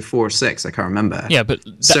amount. It's either 4 or 6. I can't remember. Yeah, but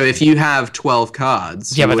so if you have 12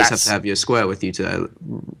 cards, Yeah, you but always have that's- to have your square with you to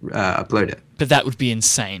upload it. but that would be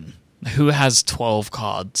insane. Who has 12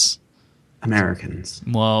 cards? Americans.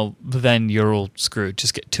 Well, then you're all screwed.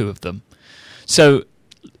 Just get 2 of them. So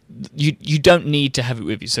you don't need to have it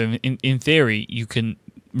with you. So in theory, you can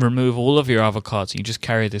remove all of your other cards and you just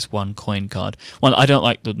carry this one coin card. Well, I don't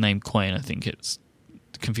like the name coin. I think it's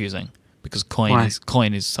confusing because Why?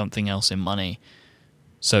 coin is something else in money.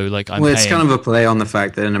 So like I'm Well, it's paying. kind of a play on the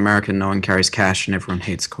fact that in America no one carries cash and everyone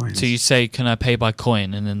hates coins. So you say, "Can I pay by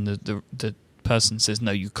coin?" And then the person says,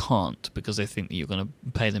 "No, you can't," because they think that you're going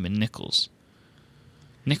to pay them in nickels.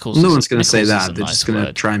 Nickels. no is- one's going to say nickels is that. a They're nice just going to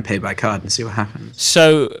word. try and pay by card and see what happens.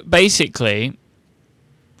 So basically,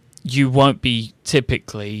 you won't be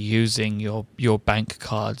typically using your bank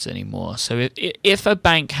cards anymore. So if a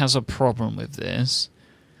bank has a problem with this,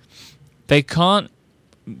 they can't,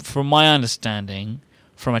 from my understanding,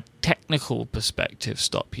 from a technical perspective,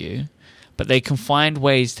 stop you, but they can find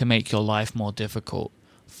ways to make your life more difficult.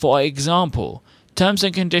 For example, Terms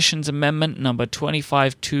and Conditions Amendment number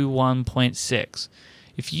 2521.6.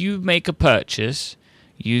 If you make a purchase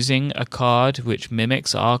using a card which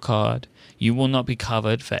mimics our card, you will not be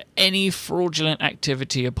covered for any fraudulent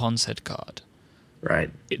activity upon said card.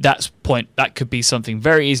 Right. That could be something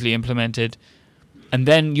very easily implemented. And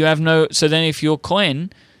then you have no... So then if your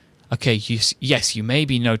coin... Okay, yes, you may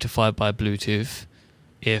be notified by Bluetooth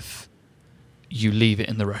if you leave it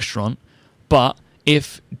in the restaurant. But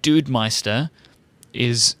if Dudemeister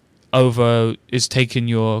is taking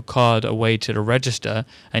your card away to the register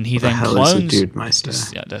and he What the then hell clones... is a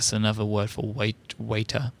Dudemeister? Yeah, that's another word for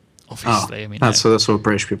waiter, obviously. Oh, I mean, that's what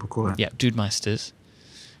British people call it. yeah, Dudemeisters.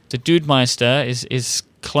 The Dudemeister is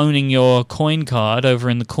cloning your coin card over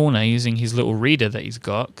in the corner using his little reader that he's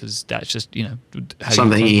got, because that's just, how you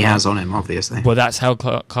Something clone he cards. has on him, obviously. Well, that's how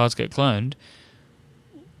cards get cloned.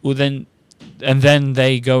 Well, then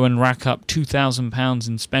they go and rack up £2,000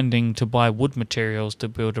 in spending to buy wood materials to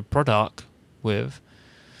build a product with.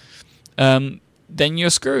 Then you're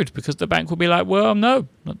screwed, because the bank will be like, well, no,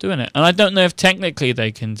 not doing it. And I don't know if technically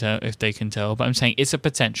they can tell, but I'm saying it's a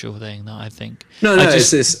potential thing that I think. No, I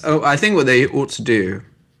it's this. I think what they ought to do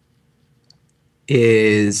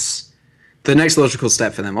is the next logical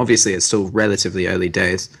step for them. Obviously, it's still relatively early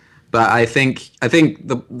days, but I think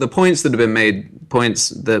the points that have been made, points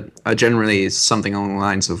that are generally something along the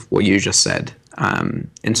lines of what you just said,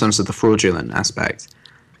 in terms of the fraudulent aspect.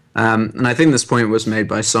 And I think this point was made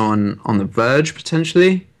by someone on The Verge,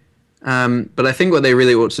 potentially. But I think what they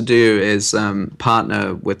really ought to do is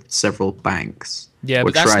partner with several banks. Yeah, or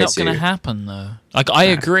but that's try not going to happen, though. Like, I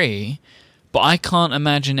agree, but I can't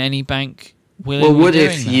imagine any bank willingly Well, what doing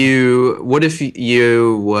if that,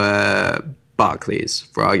 you were Barclays,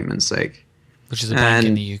 for argument's sake? which is a bank in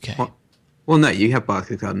and- the UK. Well, no, you have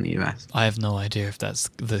Barclaycard in the US. I have no idea if that's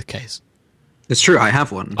the case. It's true, I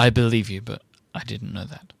have one. I believe you, but I didn't know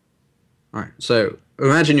that. All right, so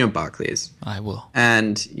imagine you're Barclays, I will.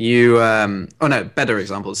 and you. Better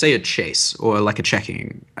example. Say you're Chase, or like a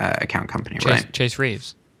checking account company, right? Chase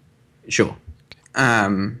Reeves, Sure.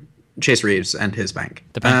 Chase Reeves and his bank.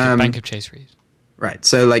 the bank of Chase Reeves. Right.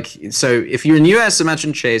 So if you're in the US,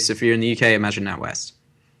 imagine Chase. If you're in the UK, imagine NatWest.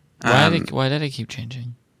 Why do they keep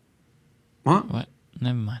changing? What? What?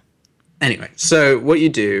 Never mind. Anyway, so what you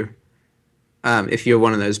do, if you're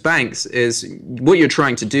one of those banks, is what you're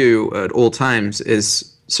trying to do at all times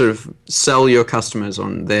is sort of sell your customers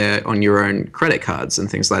on your own credit cards and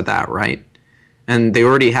things like that, right? And they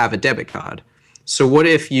already have a debit card. So what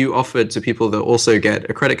if you offered to people that also get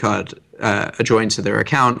a credit card joined to their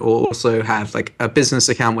account, or also have like a business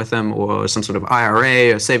account with them, or some sort of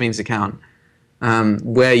IRA or savings account,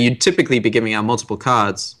 where you'd typically be giving out multiple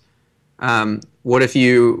cards? What if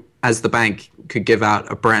you as the bank, could give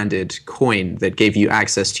out a branded coin that gave you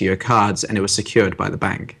access to your cards, and it was secured by the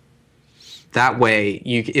bank. That way,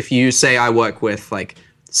 if you say I work with like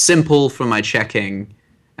Simple for my checking,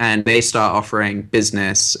 and they start offering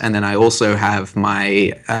business, and then I also have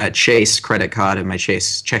my Chase credit card and my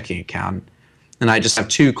Chase checking account, and I just have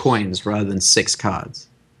 2 coins rather than 6 cards.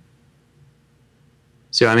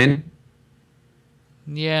 See what I mean?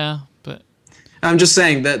 Yeah, but I'm just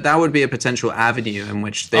saying that would be a potential avenue in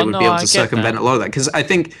which they would be able to circumvent a lot of that. Because I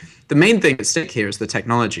think the main thing at stake here is the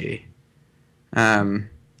technology.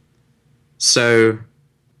 So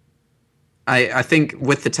I think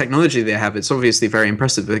with the technology they have, it's obviously very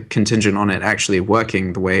impressive, but contingent on it actually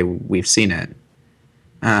working the way we've seen it.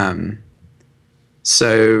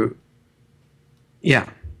 So, yeah.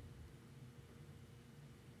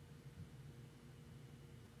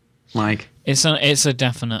 Mike? it's a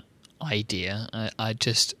definite idea. I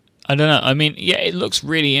don't know. I mean, yeah, it looks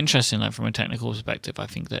really interesting. Like from a technical perspective, I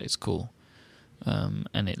think that it's cool,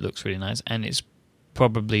 and it looks really nice. And it's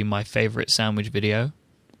probably my favorite sandwich video.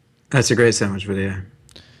 That's a great sandwich video.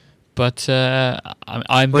 But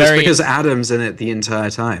I'm Well, very. it's because Adam's in it the entire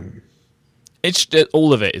time. It's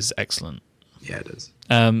all of it is excellent. Yeah, it is.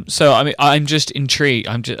 So I mean, I'm just intrigued.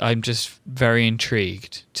 I'm just very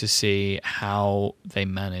intrigued to see how they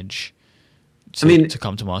manage to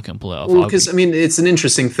come to market and pull it off. Well, because I mean, it's an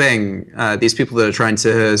interesting thing. These people that are trying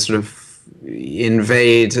to sort of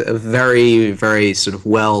invade a very, very sort of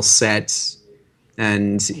well set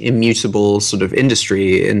and immutable sort of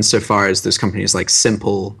industry, insofar as there's companies like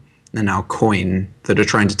Simple and now Coin that are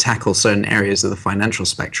trying to tackle certain areas of the financial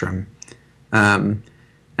spectrum.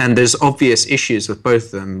 And there's obvious issues with both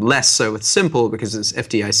of them, less so with Simple because it's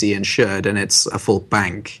FDIC insured and it's a full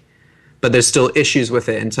bank. But there's still issues with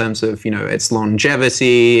it in terms of, its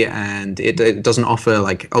longevity, and it doesn't offer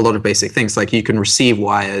like a lot of basic things. Like you can receive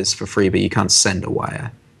wires for free, but you can't send a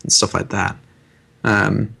wire and stuff like that.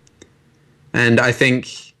 And I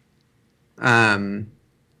think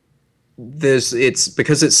it's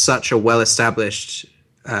because it's such a well-established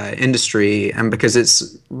industry, and because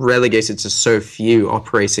it's relegated to so few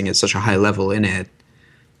operating at such a high level in it,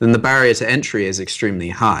 then the barrier to entry is extremely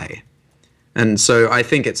high. And so I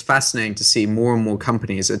think it's fascinating to see more and more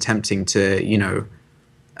companies attempting to,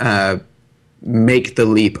 make the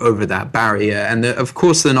leap over that barrier. And of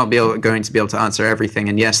course, they're not going to be able to answer everything.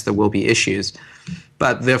 And yes, there will be issues.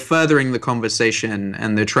 But they're furthering the conversation,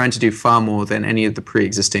 and they're trying to do far more than any of the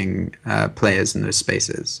pre-existing players in those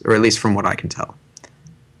spaces, or at least from what I can tell.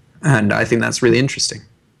 And I think that's really interesting.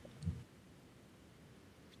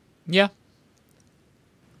 Yeah.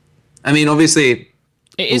 I mean, obviously...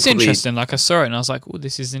 It is interesting. Like, I saw it and I was like, oh,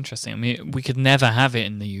 this is interesting. I mean, we could never have it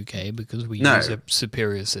in the UK because we use a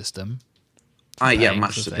superior system. Yeah,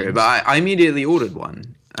 much superior. But I immediately ordered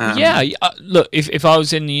one. Look, if I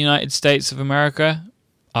was in the United States of America,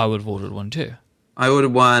 I would have ordered one too. I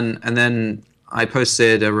ordered one, and then I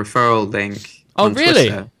posted a referral link on really?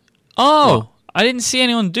 Twitter. Oh, What? I didn't see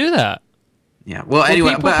anyone do that. Yeah. Well,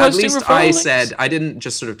 anyway, people but at posting least referral I links? said, I didn't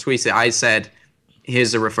just sort of tweet it. I said,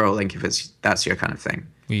 here's a referral link if that's your kind of thing.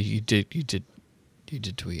 You did tweet it.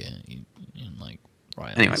 You like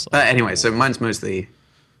right. Anyway, so mine's mostly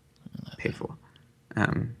paid for.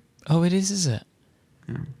 Oh, it is it?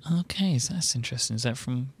 Yeah. Okay, so that's interesting. Is that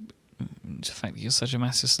from the fact that you're such a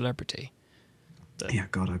massive celebrity? Yeah,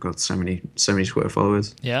 God, I've got so many Twitter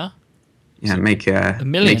followers. Yeah. Yeah, making a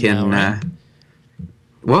million now, right?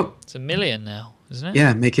 What? It's 1 million now, isn't it?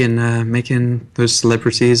 Yeah, making those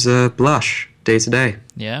celebrities blush day to day.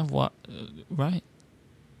 Yeah. What? Right.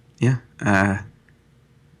 Yeah.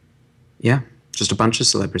 Yeah. Just a bunch of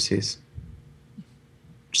celebrities.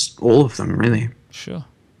 Just all of them, really. Sure.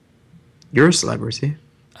 You're a celebrity.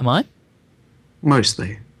 Am I?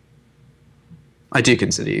 Mostly. I do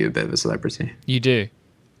consider you a bit of a celebrity. You do?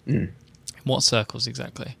 Mm. What circles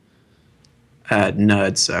exactly?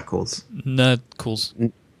 Nerd circles. Nerd calls.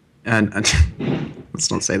 And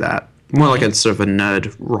let's not say that. More like a sort of a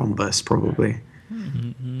nerd rhombus, probably.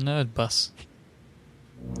 Nerd bus.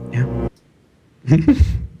 Yeah.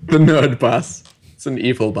 The nerd bus. It's an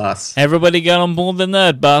evil bus. Everybody get on board the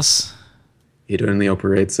nerd bus. It only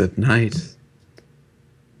operates at night.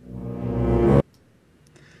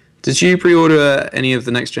 Did you pre-order any of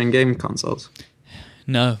the next-gen game consoles?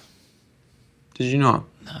 No. Did you not?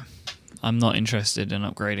 No. I'm not interested in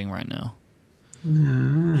upgrading right now.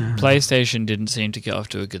 PlayStation didn't seem to get off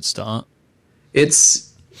to a good start.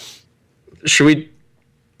 Is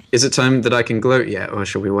it time that I can gloat yet, or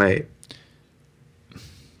shall we wait?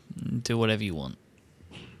 Do whatever you want.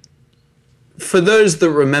 For those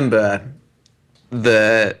that remember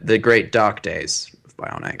the great dark days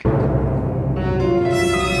Bionic.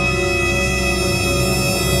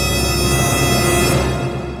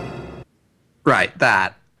 Right,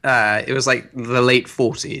 that. It was like the late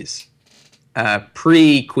 40s,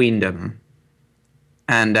 pre-Queendom.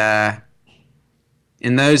 And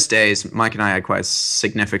in those days, Mike and I had quite a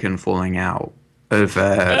significant falling out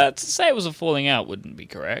over... To say it was a falling out wouldn't be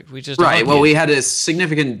correct. We just Right, argued. well, we had a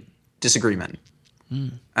significant disagreement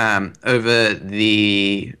over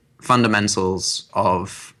the fundamentals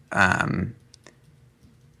of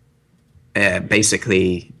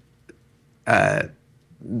basically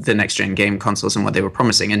the next-gen game consoles and what they were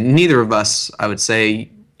promising. And neither of us, I would say,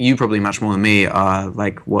 you probably much more than me, are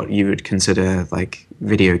like what you would consider like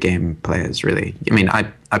video game players, really. I mean,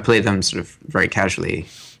 I play them sort of very casually.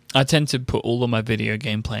 I tend to put all of my video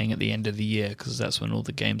game playing at the end of the year because that's when all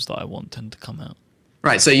the games that I want tend to come out.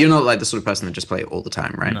 Right, so you're not like the sort of person that just play it all the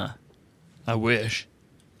time, right? No, I wish.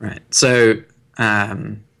 Right. So,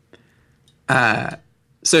 we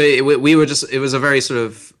were just, it was a very sort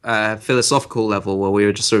of philosophical level where we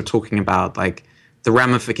were just sort of talking about like the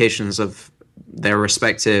ramifications of their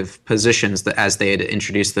respective positions that as they had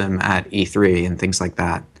introduced them at E3 and things like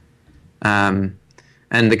that. And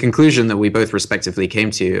the conclusion that we both respectively came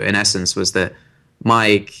to, in essence, was that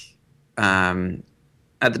Mike,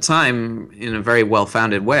 at the time, in a very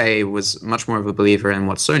well-founded way, was much more of a believer in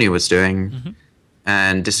what Sony was doing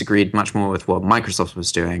and disagreed much more with what Microsoft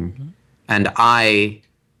was doing. And I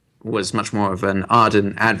was much more of an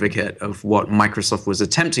ardent advocate of what Microsoft was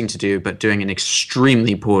attempting to do, but doing an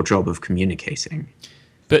extremely poor job of communicating.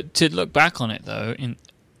 But to look back on it, though,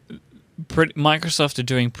 Microsoft are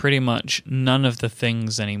doing pretty much none of the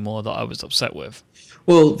things anymore that I was upset with.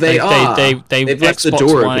 Well, they've left the Xbox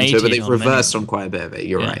door open to it, but 180 they've on reversed many. on quite a bit of it.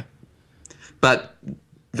 You're Yeah. right. But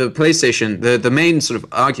the PlayStation, the main sort of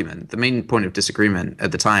argument, the main point of disagreement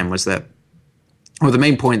at the time was that, or the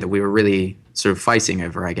main point that we were really sort of fighting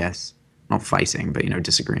over, I guess, not fighting, but,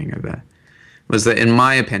 disagreeing over, was that in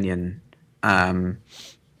my opinion,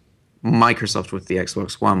 Microsoft with the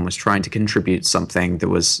Xbox One was trying to contribute something that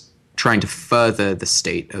was trying to further the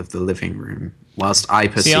state of the living room, whilst I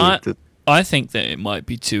perceived that... I think that it might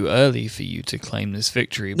be too early for you to claim this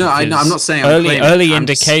victory. No, I'm not saying I'm early claiming. early I'm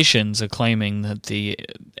indications are claiming that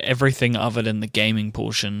everything other than the gaming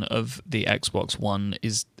portion of the Xbox One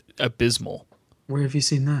is abysmal. Where have you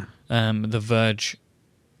seen that? The Verge,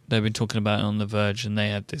 they've been talking about it on The Verge, and they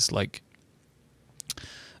had this like.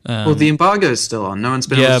 Well, the embargo is still on. No one's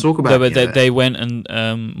been able to talk about it yet. They went and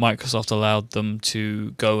Microsoft allowed them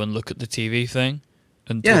to go and look at the TV thing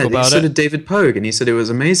and talk about so it. did David Pogue, and he said it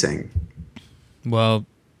was amazing. Well,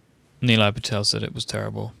 Nilay Patel said it was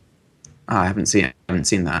terrible. Oh, I haven't seen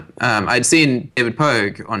that. I'd seen David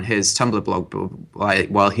Pogue on his Tumblr blog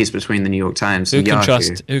while he's between the New York Times and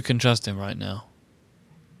Yahoo. Who can trust him right now?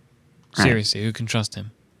 Right. Seriously, who can trust him?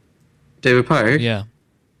 David Pogue? Yeah.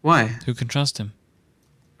 Why? Who can trust him?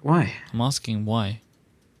 Why? I'm asking why.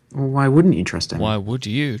 Well, why wouldn't you trust him? Why would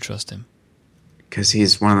you trust him? Because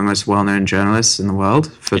he's one of the most well-known journalists in the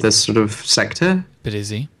world for this sort of sector. But is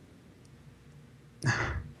he? Let's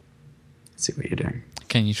see what you're doing.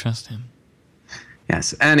 Can you trust him?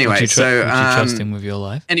 Yes. Anyway, would you trust him with your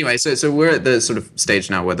life? Anyway, so we're at the sort of stage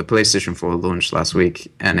now where the PlayStation 4 launched last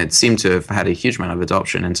week, and it seemed to have had a huge amount of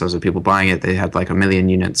adoption in terms of people buying it. They had like 1 million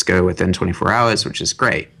units go within 24 hours, which is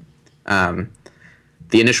great.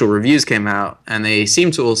 The initial reviews came out, and they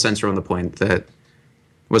seemed to all center on the point that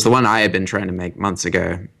was the one I had been trying to make months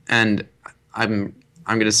ago. And I'm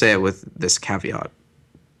going to say it with this caveat.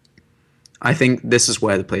 I think this is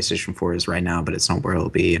where the PlayStation 4 is right now, but it's not where it'll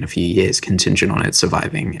be in a few years, contingent on it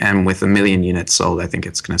surviving. And with 1 million units sold, I think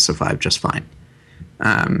it's going to survive just fine.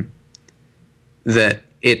 That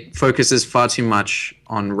it focuses far too much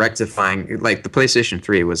on rectifying, like the PlayStation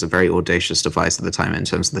 3 was a very audacious device at the time in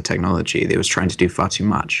terms of the technology. It was trying to do far too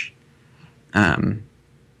much. And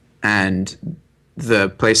the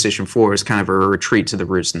PlayStation 4 is kind of a retreat to the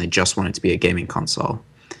roots, and they just want it to be a gaming console.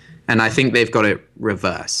 And I think they've got it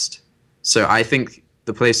reversed. So I think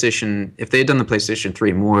the PlayStation, if they had done the PlayStation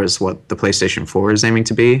 3 more as what the PlayStation 4 is aiming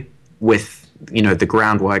to be, with the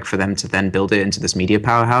groundwork for them to then build it into this media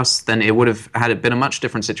powerhouse, then it would have been a much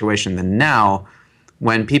different situation than now,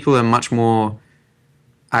 when people are much more,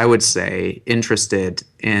 I would say, interested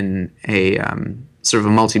in a sort of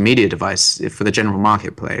a multimedia device for the general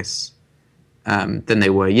marketplace than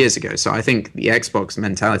they were years ago. So I think the Xbox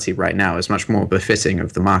mentality right now is much more befitting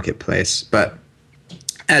of the marketplace. But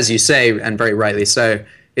as you say, and very rightly so,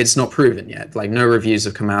 it's not proven yet. Like, no reviews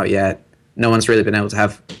have come out yet. No one's really been able to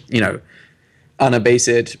have,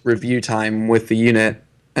 unabated review time with the unit.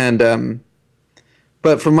 And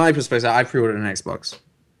But from my perspective, I pre-ordered an Xbox,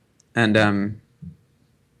 and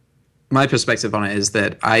my perspective on it is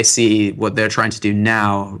that I see what they're trying to do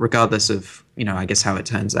now, regardless of, I guess how it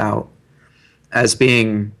turns out, as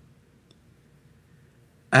being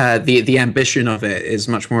the ambition of it is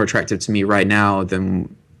much more attractive to me right now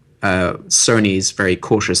than Sony's very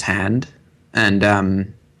cautious hand.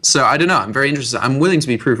 And so I don't know. I'm very interested. I'm willing to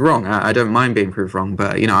be proved wrong. I don't mind being proved wrong,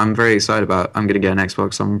 but I'm very excited about. I'm going to get an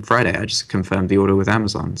Xbox on Friday. I just confirmed the order with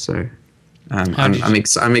Amazon, so I'm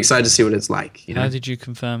excited to see what it's like. How did you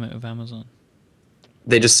confirm it with Amazon?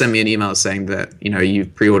 They just sent me an email saying that you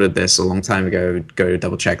pre-ordered this a long time ago. Go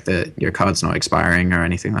double check that your card's not expiring or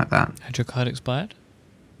anything like that. Had your card expired?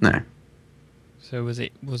 No. So was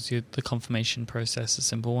the confirmation process a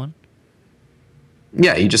simple one?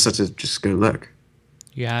 Yeah, you just have to just go look.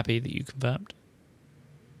 You happy that you confirmed?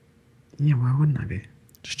 Yeah, why wouldn't I be?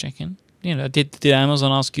 Just checking. Did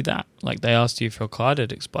Amazon ask you that? Like, they asked you if your card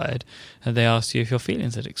had expired, and they asked you if your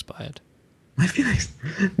feelings had expired. My feelings?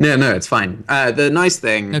 No, it's fine. The nice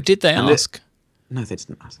thing... No, did they ask? No, they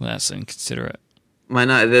didn't ask. Well, that's inconsiderate.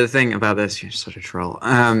 The thing about this, you're such a troll,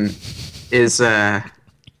 is that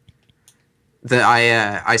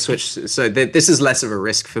I switched... So this is less of a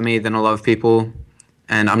risk for me than a lot of people,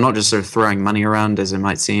 and I'm not just sort of throwing money around, as it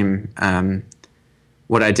might seem.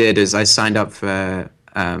 What I did is I signed up for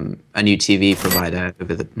a new TV provider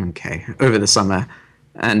over the summer,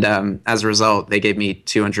 and as a result, they gave me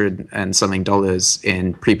 $200 and something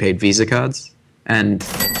in prepaid Visa cards, and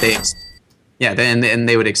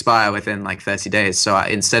they would expire within like 30 days. So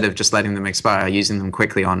instead of just letting them expire, using them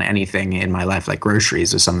quickly on anything in my life, like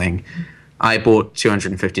groceries or something, I bought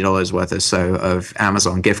 $250 worth or so of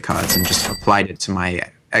Amazon gift cards and just applied it to my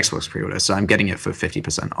Xbox pre-order. So I'm getting it for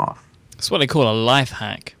 50% off. That's what they call a life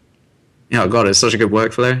hack. Oh God, it's such a good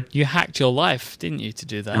workflow. You hacked your life, didn't you, to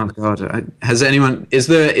do that? Oh God, has anyone? Is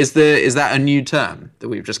that a new term that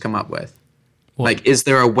we've just come up with? What? Like, is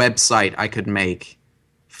there a website I could make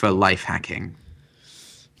for life hacking?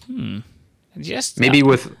 Yes. Maybe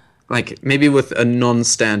with a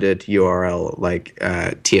non-standard URL like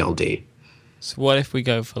TLD. So what if we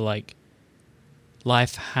go for like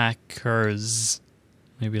life hackers?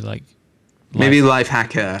 Maybe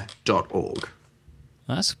lifehacker.org.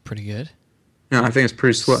 That's pretty good. Yeah, I think it's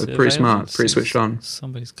pretty smart, pretty switched on.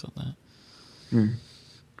 Somebody's got that.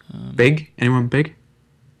 Big? Anyone big?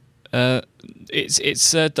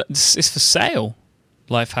 It's for sale.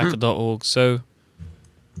 Lifehacker.org. So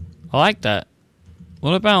I like that.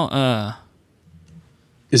 What about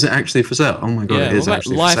Is it actually for sale? Oh my God, it is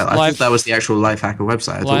actually for sale. I thought that was the actual Lifehacker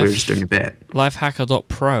website. I thought we were just doing a bit.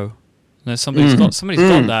 Lifehacker.pro. No, somebody's got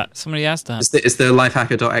that. Somebody has that. Is there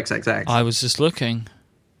Lifehacker.xxx? I was just looking.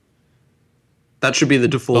 That should be the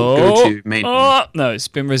default go-to main. No, it's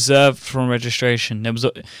been reserved from registration. There was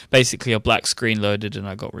basically a black screen loaded, and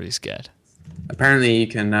I got really scared. Apparently, you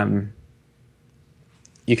can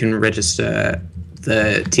register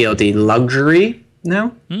the TLD luxury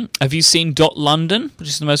now. Have you seen .london, which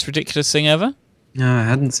is the most ridiculous thing ever? No, I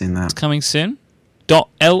hadn't seen that. It's coming soon.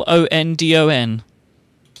 .LONDON.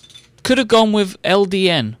 Could have gone with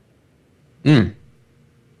LDN.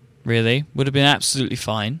 Really? Would have been absolutely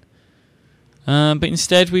fine. But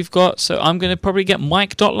instead we've got... So I'm going to probably get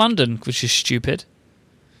Mike.London, which is stupid.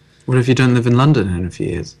 What if you don't live in London in a few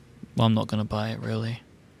years? Well, I'm not going to buy it, really.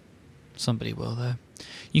 Somebody will, though.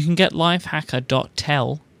 You can get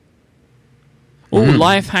lifehacker.tel.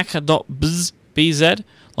 Lifehacker.bz.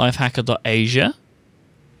 Lifehacker.asia.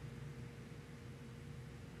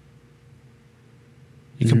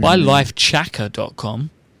 You can buy lifechacker.com.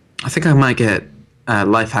 I think I might get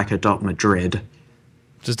lifehacker.madrid.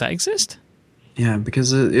 Does that exist? Yeah,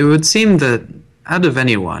 because it would seem that out of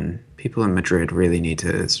anyone, people in Madrid really need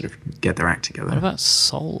to sort of get their act together. What about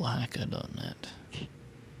soulhacker.net?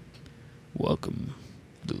 Welcome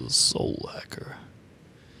to the Soul Hacker.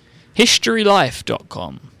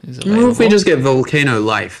 Historylife.com is available. What if we just get Volcano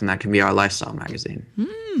Life and that can be our lifestyle magazine?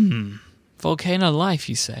 Volcano Life,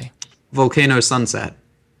 you say? Volcano Sunset.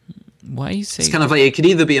 Why you say? It's kind of like it could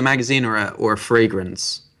either be a magazine or a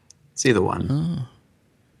fragrance. It's either one. Oh.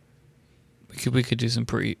 We could do some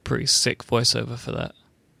pretty sick voiceover for that.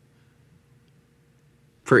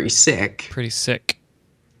 Pretty sick. Pretty sick.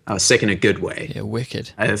 Oh, sick in a good way. Yeah,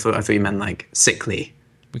 wicked. I thought you meant like sickly.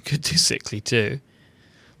 We could do sickly too.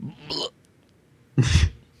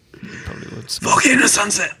 Probably would. Volcano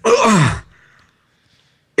Sunset. Ugh.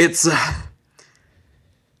 It's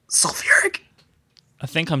sulfuric. I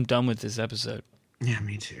think I'm done with this episode. Yeah,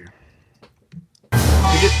 me too.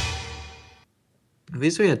 At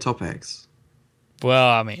least we had topics. Well,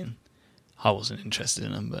 I mean, I wasn't interested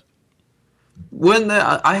in them, but When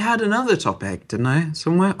I had another topic, didn't I?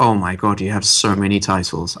 Somewhere? Oh my god, you have so many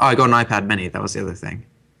titles. Oh, I got an iPad Mini. That was the other thing.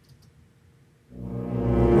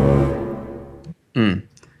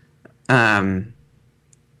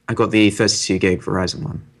 I got the 32 gig Verizon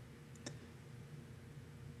one.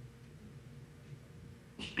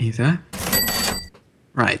 Are you there?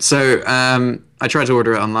 Right. So I tried to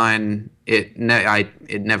order it online. It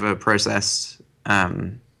never processed,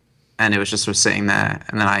 and it was just sort of sitting there.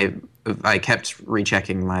 And then I kept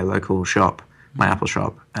rechecking my local shop, my Apple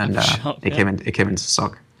shop, and it came into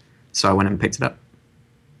stock. So I went and picked it up.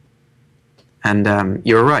 And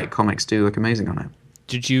you were right. Comics do look amazing on it.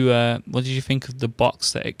 Did you? What did you think of the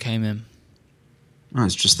box that it came in? Oh,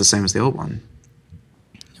 it's just the same as the old one.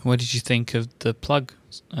 What did you think of the plug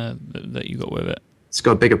that you got with it? It's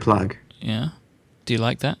got a bigger plug. Yeah. Do you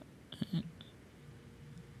like that?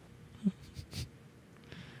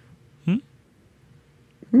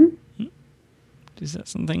 Is that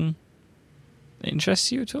something that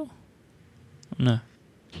interests you at all? No.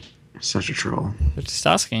 Such a troll. I'm just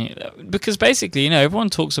asking. Because basically, everyone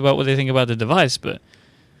talks about what they think about the device, but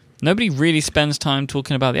nobody really spends time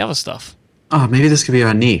talking about the other stuff. Oh, maybe this could be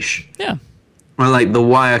our niche. Yeah. Well, like the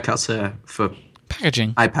wire cutter for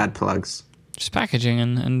Packaging. iPad plugs. Just packaging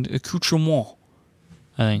and accoutrement,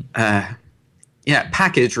 I think. Yeah,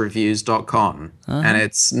 packagereviews.com. And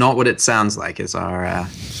it's not what it sounds like. It's our...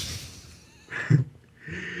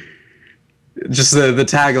 just the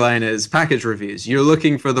tagline is, package reviews. You're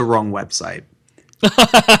looking for the wrong website.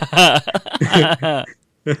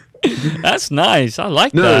 That's nice. I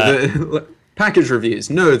like No, that. package reviews.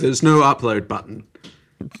 No, there's no upload button.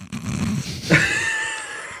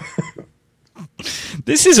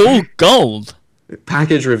 This is all gold.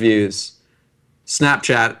 Package reviews.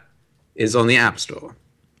 Snapchat is on the App Store.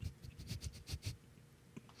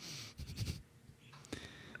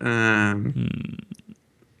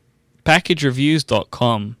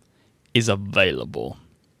 Packagereviews.com is available.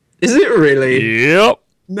 Is it really? Yep.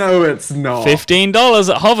 No, it's not. $15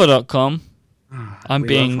 at hover.com. I'm We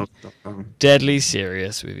being love Hover.com. deadly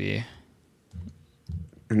serious with you.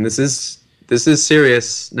 And this is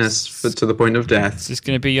seriousness to the point of death. Is this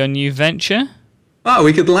going to be your new venture? Oh,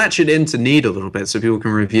 we could latch it into Need a little bit so people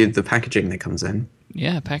can review the packaging that comes in.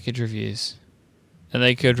 Yeah, package reviews. And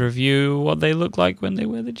they could review what they look like when they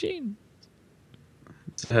wear the jeans.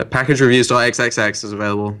 Packagereviews.xxx is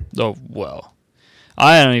available. Oh, well.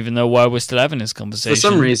 I don't even know why we're still having this conversation. For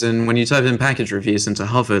some reason, when you type in package reviews into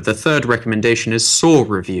Hover, the third recommendation is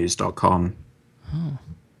sawreviews.com. Oh.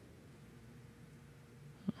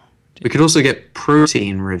 We could also get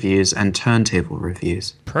protein reviews and turntable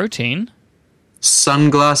reviews. Protein?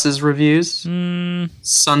 Sunglasses reviews.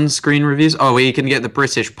 Sunscreen reviews. Oh, well, you can get the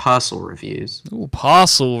British parcel reviews. Ooh,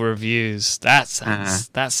 parcel reviews. That sounds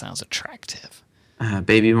attractive.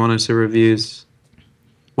 Baby monitor reviews.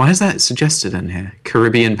 Why is that suggested in here?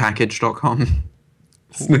 Caribbeanpackage.com.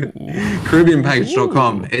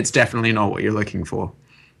 Caribbeanpackage.com. It's definitely not what you're looking for.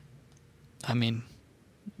 I mean,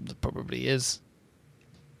 it probably is.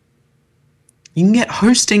 You can get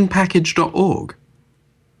hostingpackage.org.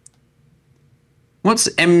 What's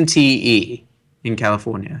MTE in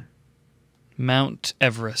California? Mount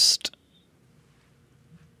Everest.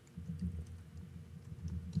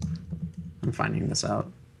 I'm finding this out.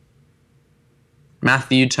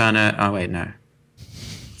 Matthew Turner. Oh, wait, no.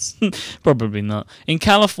 Probably not.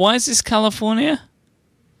 Why is this California?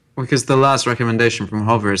 Because the last recommendation from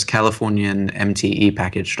Hover is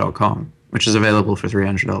CalifornianMTEpackage.com, which is available for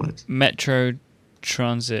 $300. Metro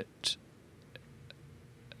Transit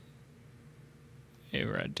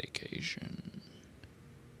Eradication.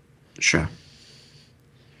 Sure.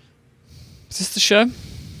 Is this the show?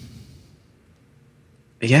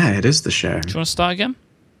 Yeah, it is the show. Do you want to start again?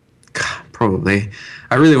 Probably.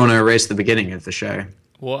 I really want to erase the beginning of the show.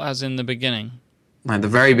 What, as in the beginning? Like the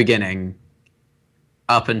very beginning,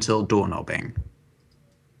 up until doorknobbing.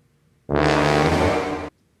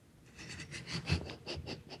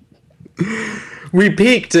 We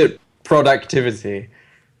peaked at productivity.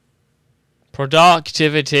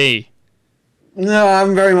 Productivity. No,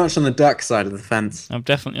 I'm very much on the duck side of the fence. I'm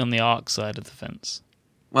definitely on the arc side of the fence.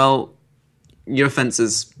 Well, your fence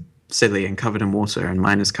is silly and covered in water, and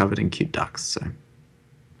mine is covered in cute ducks, so...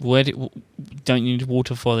 Don't you need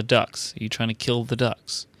water for the ducks? Are you trying to kill the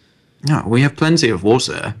ducks? No, we have plenty of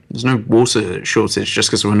water. There's no water shortage just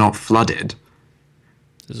because we're not flooded.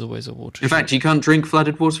 There's always a water. In fact, you can't drink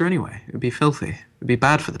flooded water anyway. It would be filthy. It would be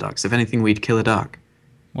bad for the ducks. If anything, we'd kill a duck.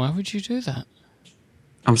 Why would you do that?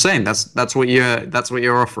 I'm saying that's what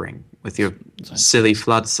you're offering with your silly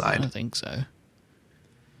flood I side. don't think so.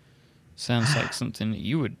 Sounds like something that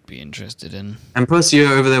you would be interested in. And plus,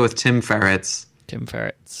 you're over there with Tim Ferriss. Tim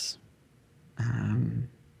Ferriss.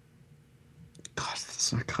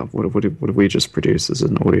 God, what did we just produce as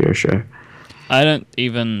an audio show? I don't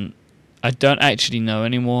actually know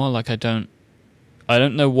anymore. Like, I don't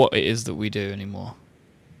know what it is that we do anymore.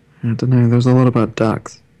 I don't know. There's a lot about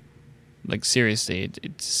ducks. Like, seriously,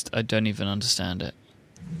 I don't even understand it.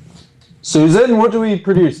 Susan, what do we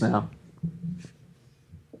produce now?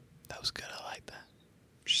 That was good. I like that.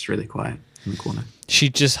 She's really quiet in the corner. She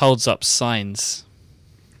just holds up signs.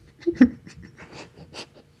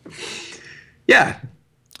 Yeah.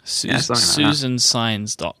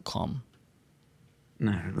 SusanSigns.com.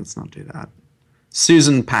 No, let's not do that.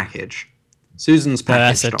 Susan Package. Susan's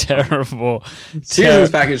That's Package. a terrible.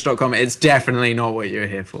 Susan'sPackage.com. It's definitely not what you're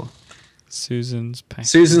here for. Susan's Package.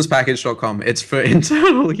 Susan'sPackage.com. It's for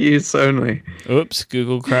internal use only. Oops,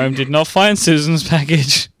 Google Chrome did not find Susan's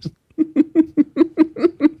package.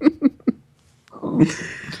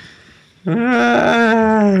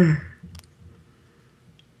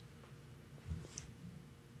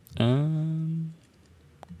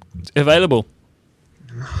 It's available.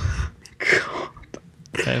 God.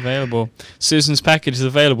 Okay, available. Susan's package is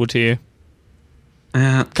available to you.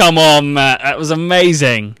 Uh, Come on, Matt. That was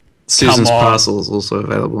amazing. Susan's Come on. Parcel is also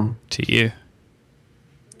available. To you.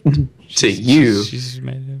 To you? She's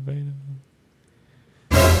made it available.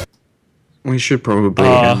 We should probably...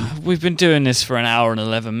 We've been doing this for an hour and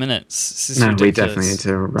 11 minutes. This is no, ridiculous. we definitely need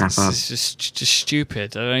to wrap up. This is just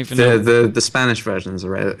stupid. I don't even know. The Spanish versions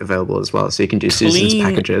are available as well, so you can do Susan's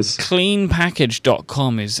Packages.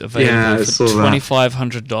 Cleanpackage.com is available for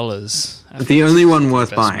 $2,500. The only one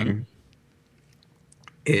worth investment. buying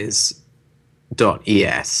is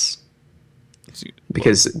 .es.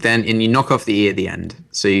 Because then you knock off the E at the end.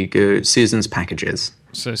 So you go Susan's Packages.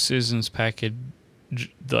 So Susan's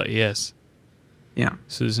package.es. Yeah.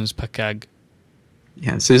 Susan's packag.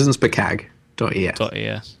 Yeah, Susan's Packag.es.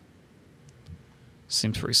 .es.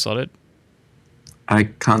 Seems pretty solid. I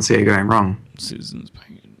can't see it going wrong. Susan's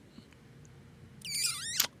package.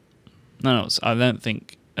 No, I don't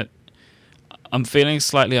think... I'm feeling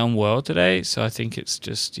slightly unwell today, so I think it's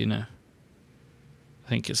just, I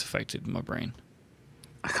think it's affected my brain.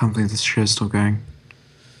 I can't believe this show's still going.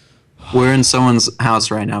 We're in someone's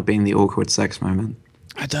house right now being the awkward sex moment.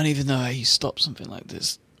 I don't even know how you stop something like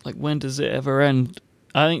this. Like, when does it ever end?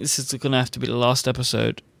 I think this is going to have to be the last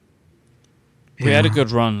episode. We had a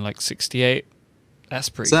good run, like 68. That's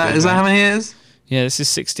pretty good. Is that how many it is? Yeah, this is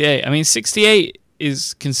 68. I mean, 68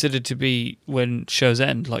 is considered to be when shows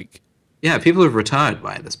end. Like, yeah, people have retired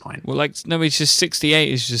by this point. well, like, no, it's just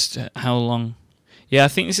 68 is just how long. Yeah, I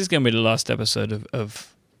think this is going to be the last episode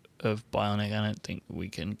of Bionic. I don't think we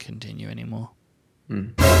can continue anymore.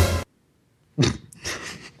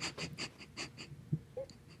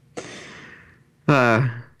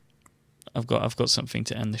 I've got something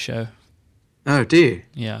to end the show. Oh, do you?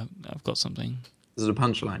 Yeah, I've got something. Is it a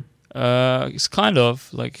punchline? It's kind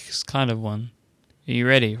of one. Are you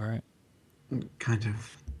ready? Right. Kind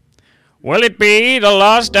of. Will it be the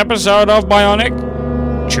last episode of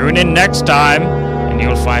Bionic? Tune in next time, and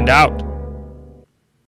you'll find out.